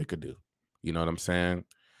the least they could do. You know what I'm saying?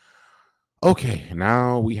 Okay,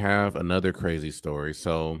 now we have another crazy story.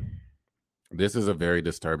 So this is a very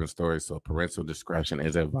disturbing story. So parental discretion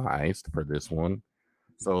is advised for this one.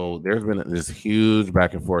 So there's been this huge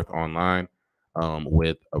back and forth online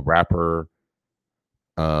with a rapper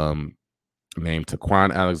um, named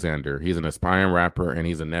Taquan Alexander. He's an aspiring rapper and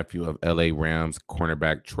he's a nephew of LA Rams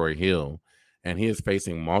cornerback Troy Hill. And he is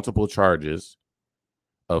facing multiple charges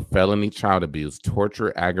of felony child abuse,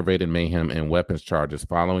 torture, aggravated mayhem, and weapons charges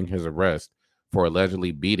following his arrest for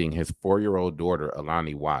allegedly beating his 4-year-old daughter,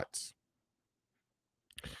 Alani Watts.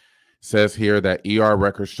 Says here that ER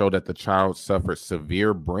records show that the child suffered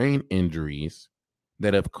severe brain injuries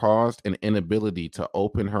that have caused an inability to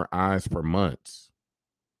open her eyes for months.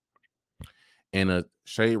 In a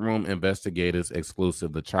Shade Room Investigators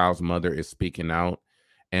exclusive, the child's mother is speaking out,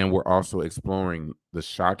 and we're also exploring the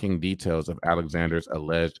shocking details of Alexander's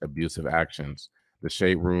alleged abusive actions. The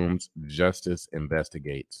Shade Room's Justice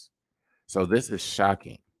investigates. So this is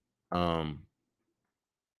shocking. I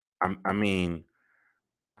mean,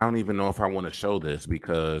 I don't even know if I want to show this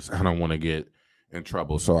because I don't want to get in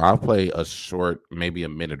trouble. So I'll play a short, maybe a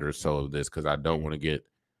minute or so of this because I don't want to get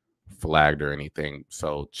flagged or anything.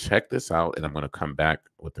 So check this out, and I'm going to come back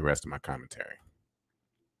with the rest of my commentary.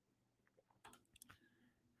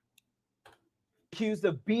 Accused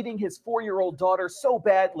of beating his 4-year-old daughter so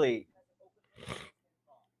badly.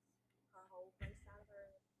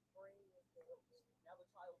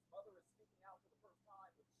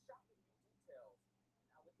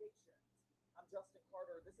 Justin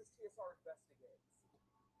Carter. This is TSR Investigates.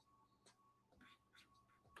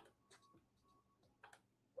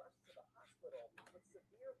 Rushed to the hospital with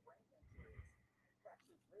severe brain injuries and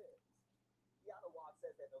fractured ribs. Deanna Watts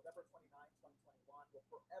says that November 29, 2021 will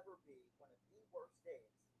forever be one of the worst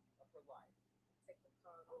days of her life. Take the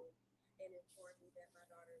call home and informed me that my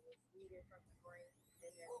daughter was bleeding from the brain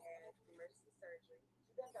and had emergency surgery.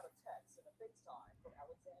 She then got a text and a FaceTime from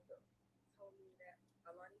Alexander. Told me that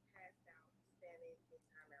Alani passed out, standing in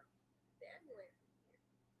timeout. The ambulance is here.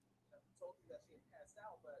 Told you that she had passed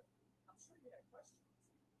out, but I'm sure you had questions.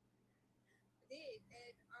 I did,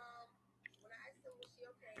 and when I asked him, was she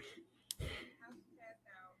okay?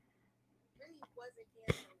 wasn't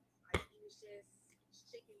canceled. Like he was just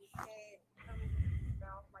shaking his head, coming to his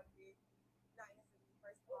mouth like this. Not instantly.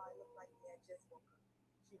 First of all, it looked like he had just woke up.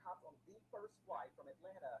 She hopped on the first flight from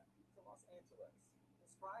Atlanta to Los Angeles.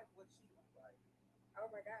 Describe what she looked like. Oh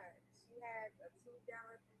my God. She had a tube down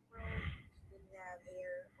her throat. She didn't have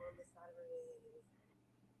hair on the side of her head. It was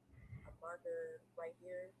a marker right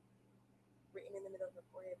here, written in the middle of her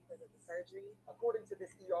forehead because of the surgery. According to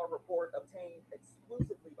this ER report obtained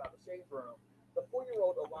exclusively by the Shade Room, the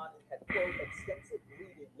 4-year-old Alani had, quote, extensive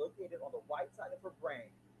bleeding located on the right side of her brain,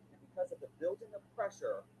 and because of the building of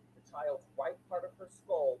pressure, the child's right part of her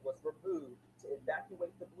skull was removed to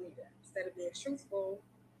evacuate the bleeding. Instead of being truthful,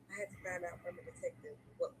 I had to find out from a detective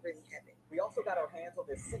what really happened. We also got our hands on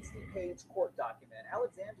this 60-page court document.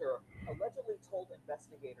 Alexander allegedly told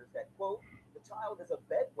investigators that, quote, the child is a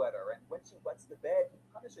bedwetter, and when she wets the bed, he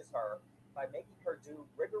punishes her by making her do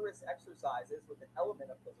rigorous exercises with an element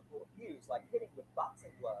of physical abuse, like hitting with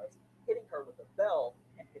boxing gloves, hitting her with a belt,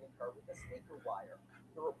 and hitting her with a speaker wire.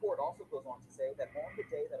 The report also goes on to say that on the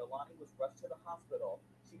day that Alani was rushed to the hospital,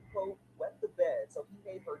 she, quote, wet the bed, so he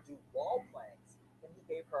made her do wall planks, and he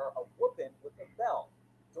gave her a whooping with a belt.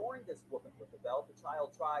 During this whooping with the belt, the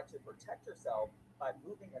child tried to protect herself by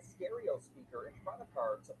moving a stereo speaker in front of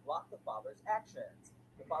her to block the father's actions.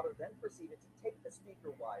 The father then proceeded to take the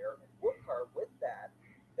speaker wire and whoop her with that,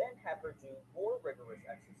 then have her do more rigorous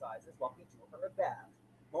exercises while he drew her a bath.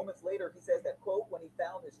 Moments later, he says that, quote, when he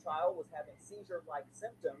found his child was having seizure-like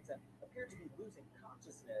symptoms and appeared to be losing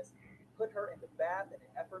consciousness, he put her in the bath in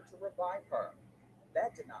an effort to revive her.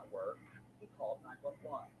 That did not work. He called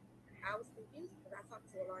 911. I was confused because I talked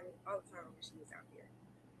to Alani all the time when she was out here.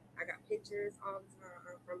 I got pictures all the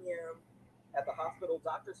time from him. At the hospital,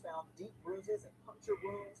 doctors found deep bruises and puncture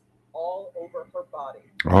wounds all over her body.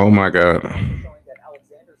 Oh my God. Also showing that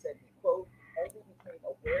Alexander said he, quote, only became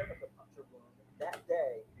aware of the puncture wound that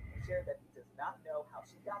day and shared that he does not know how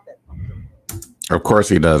she got that puncture wound. Of course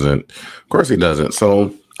he doesn't. Of course he doesn't.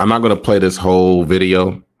 So I'm not going to play this whole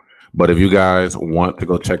video, but if you guys want to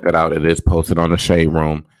go check that out, it is posted on the Shade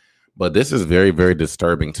Room. But this is very, very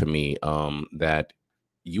disturbing to me, that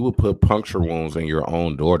you would put puncture wounds in your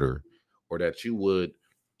own daughter, or that you would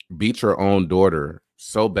beat your own daughter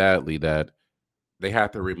so badly that they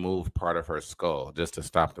had to remove part of her skull just to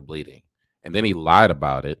stop the bleeding. And then he lied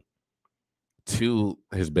about it to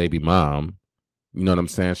his baby mom. You know what I'm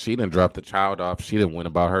saying? She didn't drop the child off. She didn't went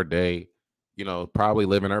about her day, probably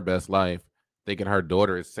living her best life, thinking her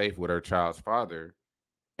daughter is safe with her child's father.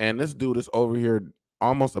 And this dude is over here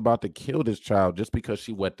almost about to kill this child just because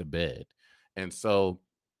she wet the bed. And so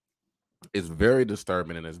it's very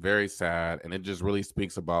disturbing and it's very sad. And it just really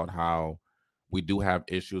speaks about how we do have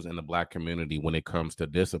issues in the Black community when it comes to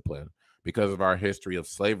discipline. Because of our history of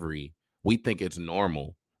slavery, we think it's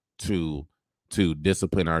normal to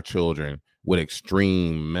discipline our children with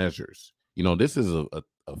extreme measures. This is a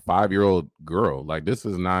 5-year-old girl. Like, this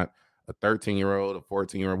is not a 13-year-old, a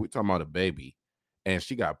 14-year-old. We're talking about a baby. And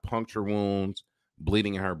she got puncture wounds,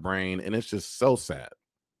 bleeding in her brain. And it's just so sad.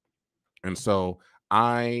 And so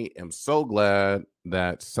I am so glad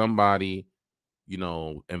that somebody,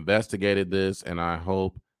 investigated this, and I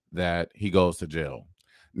hope that he goes to jail.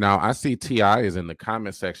 Now, I see T.I. is in the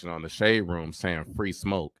comment section on the Shade Room saying free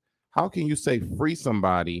smoke. How can you say free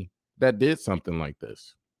somebody that did something like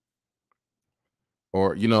this?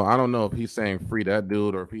 Or, I don't know if he's saying free that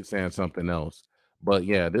dude or if he's saying something else. But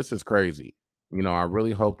yeah, this is crazy. I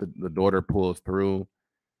really hope that the daughter pulls through.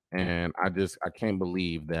 And I can't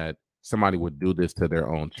believe that somebody would do this to their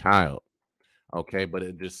own child. Okay, but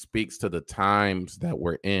it just speaks to the times that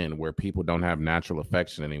we're in where people don't have natural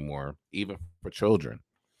affection anymore, even for children.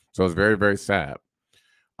 So it's very, very sad.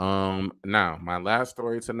 Now my last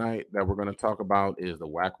story tonight that we're going to talk about is the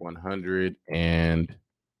WAC 100 and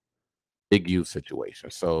Big U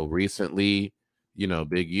situation. So recently,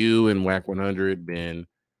 Big U and WAC 100 been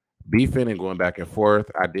beefing and going back and forth.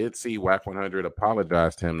 I did see WAC 100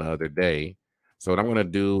 apologize to him the other day. So what I'm going to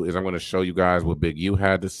do is I'm going to show you guys what Big U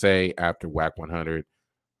had to say after WAC 100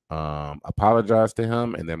 apologized to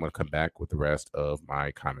him, and then I'm going to come back with the rest of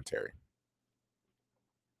my commentary.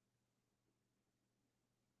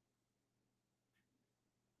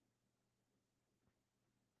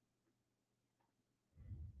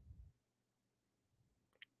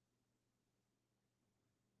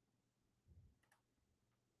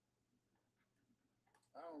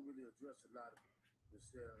 I don't really address a lot of this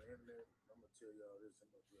shit on the internet. I'm gonna tell y'all this. I'm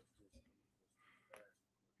gonna address this fast.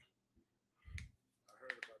 I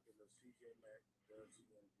heard about the little CJ Mack does he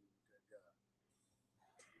interview with that guy.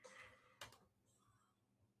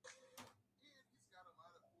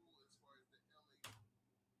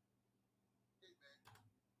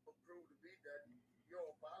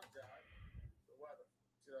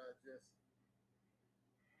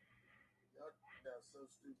 That's so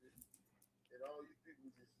stupid. And all you people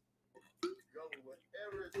just go with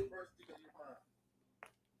whatever is the first thing on your mind.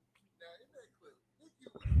 Now, in that clip, Nick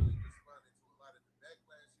was really responding to a lot of the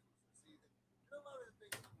backlash he was receiving and a lot of the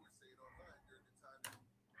things people were saying online during the time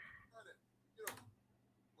that,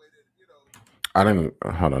 waited, I didn't.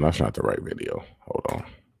 Hold on, that's not the right video. Hold on.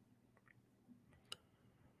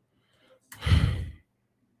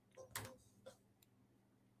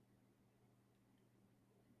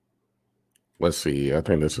 Let's see. I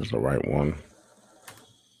think this is the right one.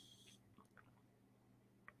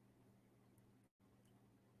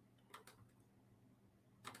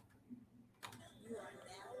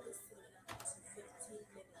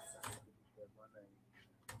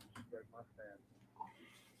 Respect my family.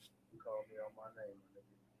 Call me on my name, my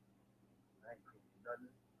nigga. I ain't cool with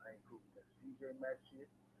nothing. I ain't cool with that CJ Max shit.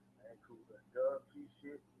 I ain't cool with that Dub G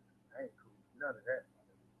shit. I ain't cool with none of that.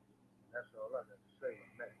 That's all I got to say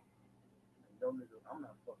on that. And no nigga, I'm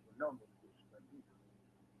not fucking with no nigga disrespect either.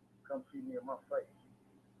 Come see me in my face.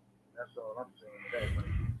 That's all I'm saying to that,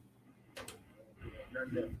 man. I ain't cool with none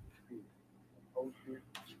of that. Post it,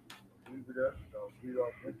 leave it up, so get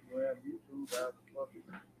off Instagram, YouTube, however the fuck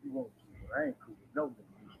you want to. But I ain't cool with no nigga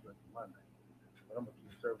disrespecting my name. But I'm gonna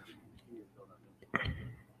keep serving these kids on that.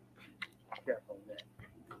 Cap on that.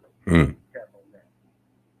 Cap on that.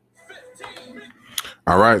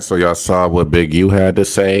 All right, so y'all saw what Big U had to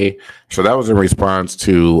say. So that was in response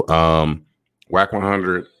to Wack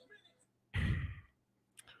 100.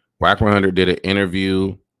 Wack 100 did an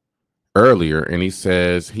interview earlier, and he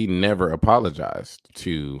says he never apologized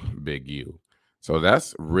to Big U. So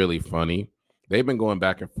that's really funny. They've been going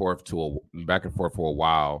back and forth for a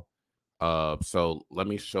while. So let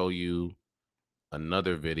me show you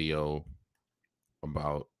another video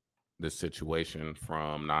about this situation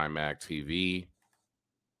from 9Mag TV.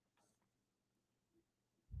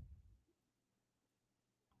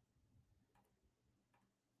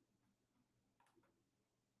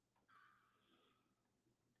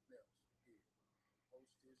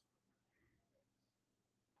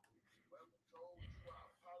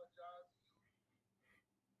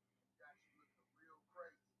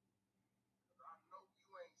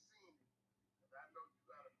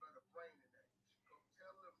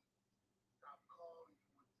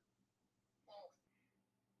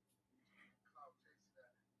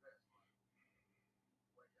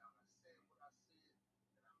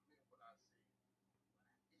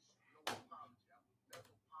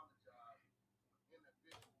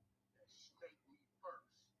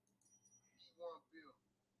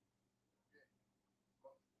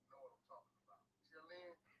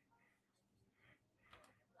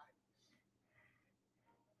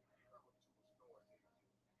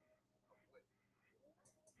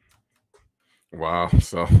 Wow.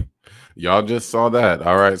 So y'all just saw that.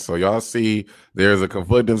 All right. So y'all see there's a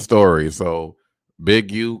conflicting story. So Big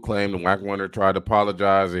U claimed Wack 100 tried to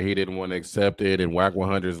apologize and he didn't want to accept it. And Wack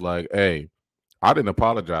 100 is like, hey, I didn't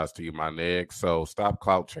apologize to you, my nigga. So stop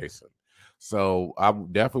clout chasing. So I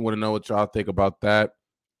definitely want to know what y'all think about that.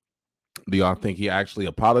 Do y'all think he actually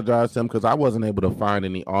apologized to him? Because I wasn't able to find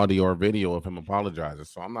any audio or video of him apologizing.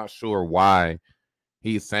 So I'm not sure why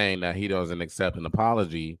he's saying that he doesn't accept an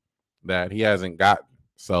apology that he hasn't gotten.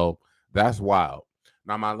 So that's wild.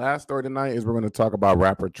 Now, my last story tonight is we're going to talk about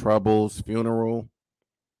rapper Trouble's funeral.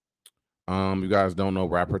 You guys don't know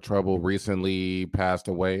rapper Trouble recently passed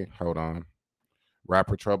away. Hold on.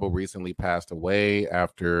 Rapper Trouble recently passed away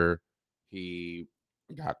after he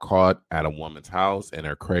got caught at a woman's house and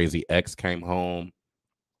her crazy ex came home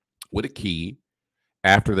with a key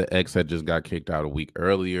after the ex had just got kicked out a week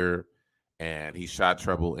earlier, and he shot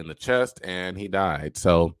Trouble in the chest and he died.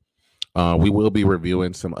 So we will be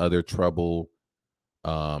reviewing some other Trouble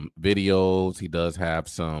videos. He does have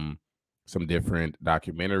some different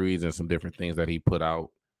documentaries and some different things that he put out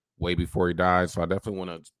way before he died. So I definitely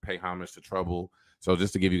want to pay homage to Trouble. So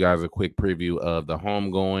just to give you guys a quick preview of the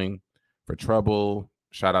homegoing for Trouble,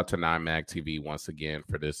 shout out to 9Mag TV once again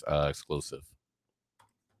for this exclusive.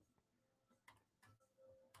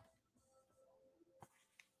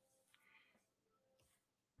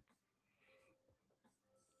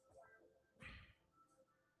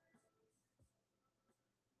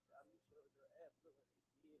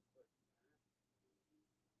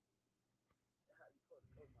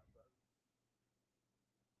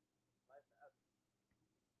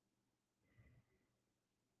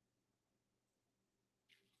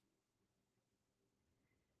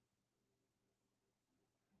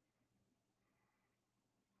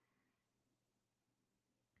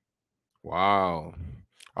 Wow.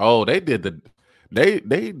 Oh, they did the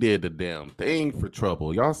damn thing for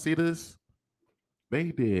Trouble. Y'all see this?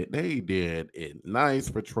 They did it nice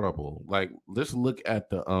for Trouble. Like, let's look at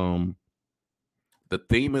the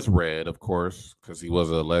theme is red, of course, because he was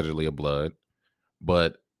allegedly a blood,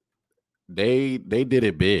 but they did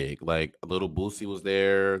it big. Like, little Boosie was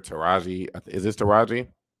there. Taraji, is this Taraji?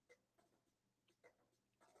 Friends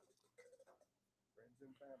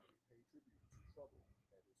and family pay tribute to Trouble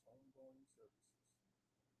at his homegoing services.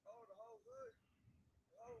 Oh, the whole hood.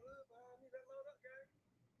 The whole hood behind me. That load up, gang.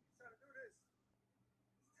 It's time to do this.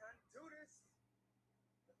 It's time to do this.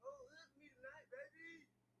 The whole hood me tonight, baby.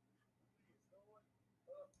 It's going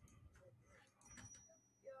up.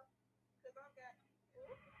 Yeah, because I got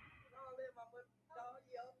all in my mother dog,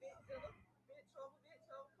 yeah, big trouble,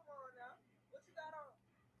 come on now. What you got on?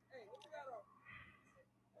 Hey, what you got on?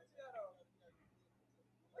 What you got on?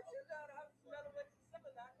 What you got on? I'm smelling what you're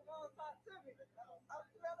selling now. Come on, talk to me. I'm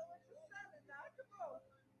smelling what you're selling now. Come on.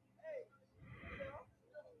 Hey, yeah,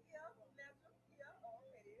 natural, yeah, okay then. Yeah.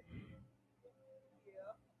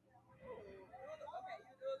 Ooh, okay,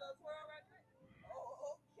 you do a little twirl right there?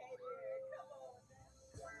 Oh, okay then. Come on now.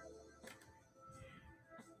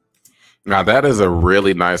 Now that is a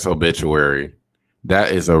really nice obituary.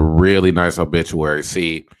 That is a really nice obituary.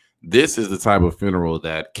 See, this is the type of funeral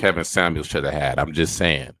that Kevin Samuels should have had. I'm just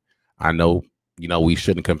saying. I know, we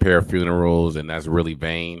shouldn't compare funerals, and that's really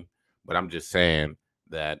vain. But I'm just saying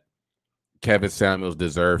that Kevin Samuels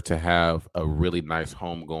deserved to have a really nice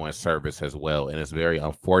homegoing service as well. And it's very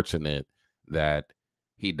unfortunate that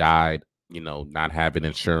he died, not having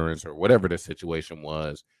insurance or whatever the situation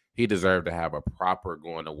was. He deserved to have a proper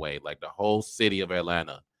going away. Like, the whole city of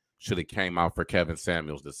Atlanta should have came out for Kevin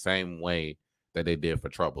Samuels the same way that they did for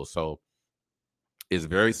Trouble. So it's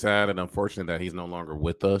very sad and unfortunate that he's no longer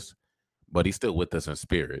with us, but he's still with us in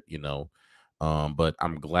spirit. But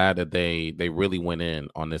I'm glad that they really went in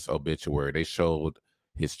on this obituary. They showed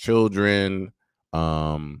his children.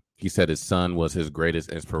 He said his son was his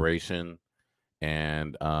greatest inspiration.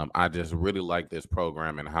 And I just really like this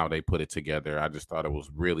program and how they put it together. I just thought it was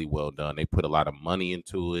really well done. They put a lot of money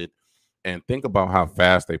into it. And think about how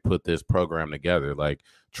fast they put this program together. Like,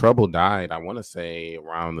 Trouble died, I want to say,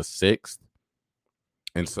 around the 6th.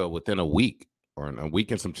 And so within a week or a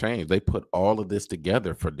week and some change, they put all of this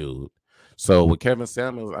together for dude. So with Kevin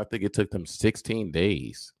Samuels, I think it took them 16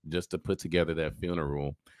 days just to put together that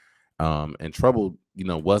funeral. And Trouble,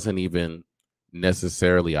 wasn't even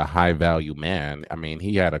necessarily a high value man. I mean,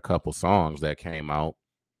 he had a couple songs that came out,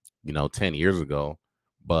 10 years ago,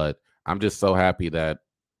 but I'm just so happy that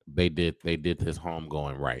they did this home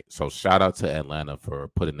going right. So shout out to Atlanta for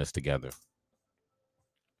putting this together.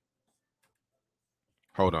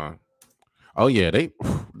 Hold on. Oh yeah, they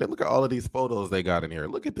look at all of these photos they got in here.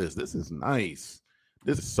 Look at this. This is nice.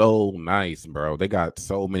 This is so nice, bro. They got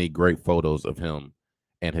so many great photos of him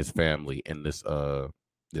and his family in this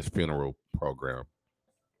funeral program.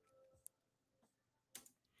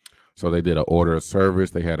 So they did an order of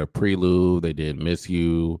service. They had a prelude. They did Miss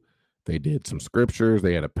You. They did some scriptures.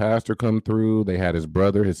 They had a pastor come through. They had his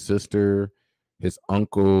brother, his sister, his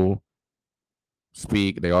uncle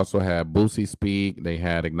speak. They also had Boosie speak. They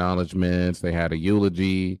had acknowledgments. They had a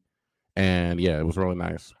eulogy. And yeah, it was really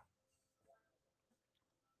nice.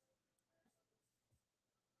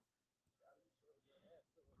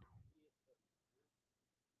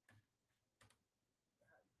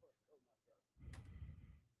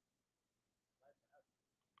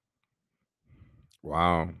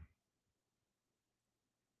 Wow.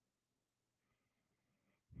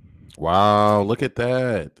 Wow. Look at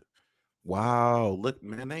that. Wow. Look,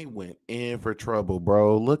 man, they went in for Trouble,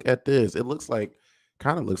 bro. Look at this. It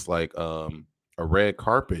kind of looks like a red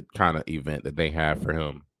carpet kind of event that they have for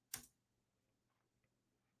him.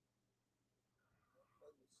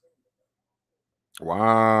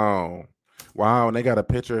 Wow. Wow. And they got a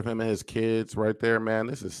picture of him and his kids right there, man.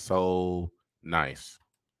 This is so nice.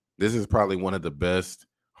 This is probably one of the best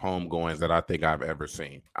home goings that I think I've ever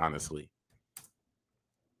seen, honestly.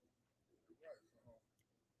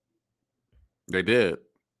 They did.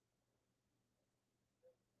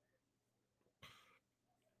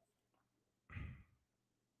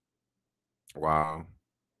 Wow.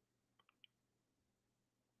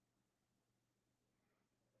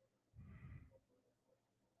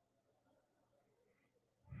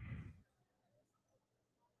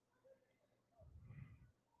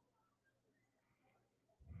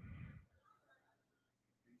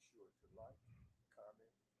 Be sure to like,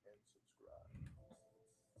 comment, and subscribe.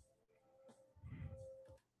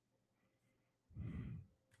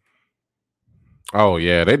 Oh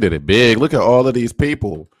yeah, they did it big. Look at all of these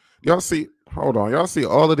people. Y'all see? Hold on. Y'all see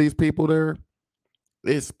all of these people there?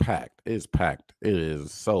 It's packed. It's packed. It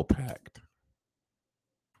is so packed.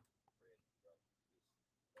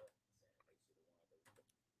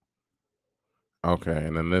 Okay,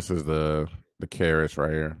 and then this is the carrots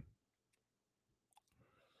right here.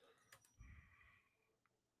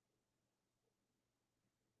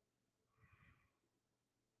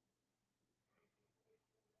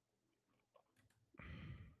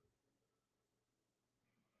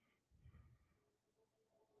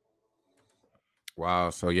 Wow.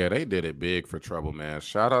 So yeah, they did it big for Trouble, man.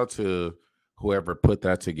 Shout out to whoever put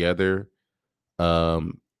that together.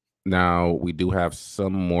 Now we do have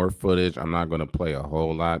some more footage. I'm not gonna play a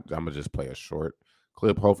whole lot. I'm gonna just play a short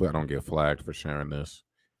clip. Hopefully I don't get flagged for sharing this.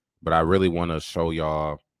 But I really want to show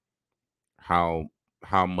y'all how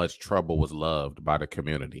much Trouble was loved by the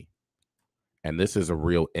community. And this is a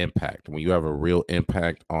real impact. When you have a real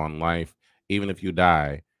impact on life, even if you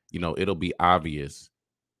die, it'll be obvious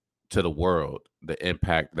to the world the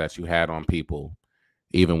impact that you had on people,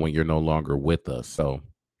 even when you're no longer with us. So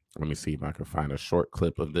let me see if I can find a short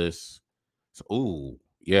clip of this. So, ooh,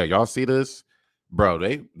 yeah, y'all see this? Bro,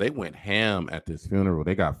 they went ham at this funeral.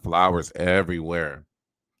 They got flowers everywhere.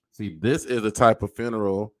 See, this is the type of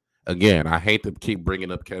funeral. Again, I hate to keep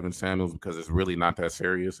bringing up Kevin Samuels because it's really not that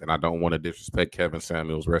serious, and I don't want to disrespect Kevin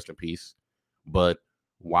Samuels. Rest in peace. But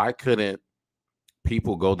why couldn't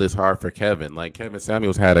people go this hard for Kevin? Like, Kevin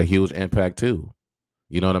Samuels had a huge impact too.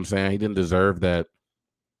 You know what I'm saying? He didn't deserve that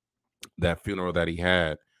funeral that he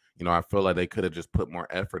had. I feel like they could have just put more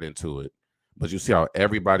effort into it. But you see how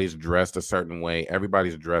everybody's dressed a certain way.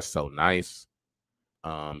 Everybody's dressed so nice.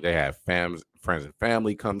 They have friends and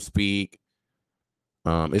family come speak.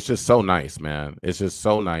 It's just so nice, man. It's just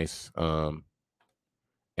so nice. And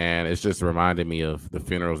it's just reminded me of the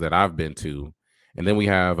funerals that I've been to. And then we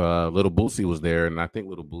have Little Boosie was there, and I think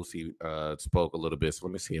Little Boosie spoke a little bit. So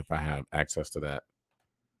let me see if I have access to that.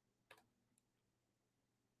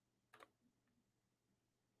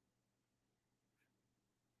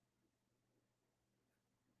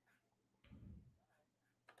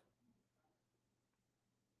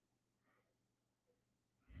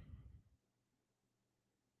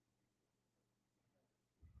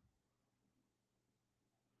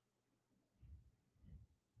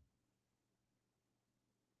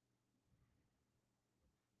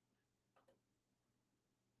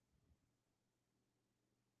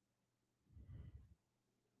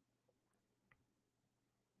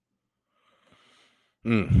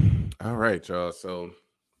 All right, y'all. So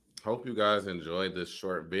hope you guys enjoyed this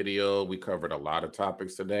short video. We covered a lot of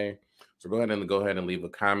topics today. So go ahead and leave a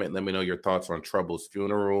comment. Let me know your thoughts on Trouble's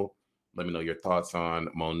funeral. Let me know your thoughts on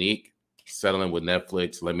Monique settling with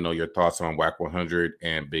Netflix. Let me know your thoughts on Whack 100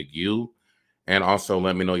 and Big U. And also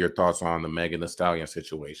let me know your thoughts on the Megan Thee Stallion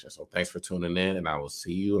situation. So thanks for tuning in, and I will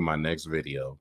see you in my next video.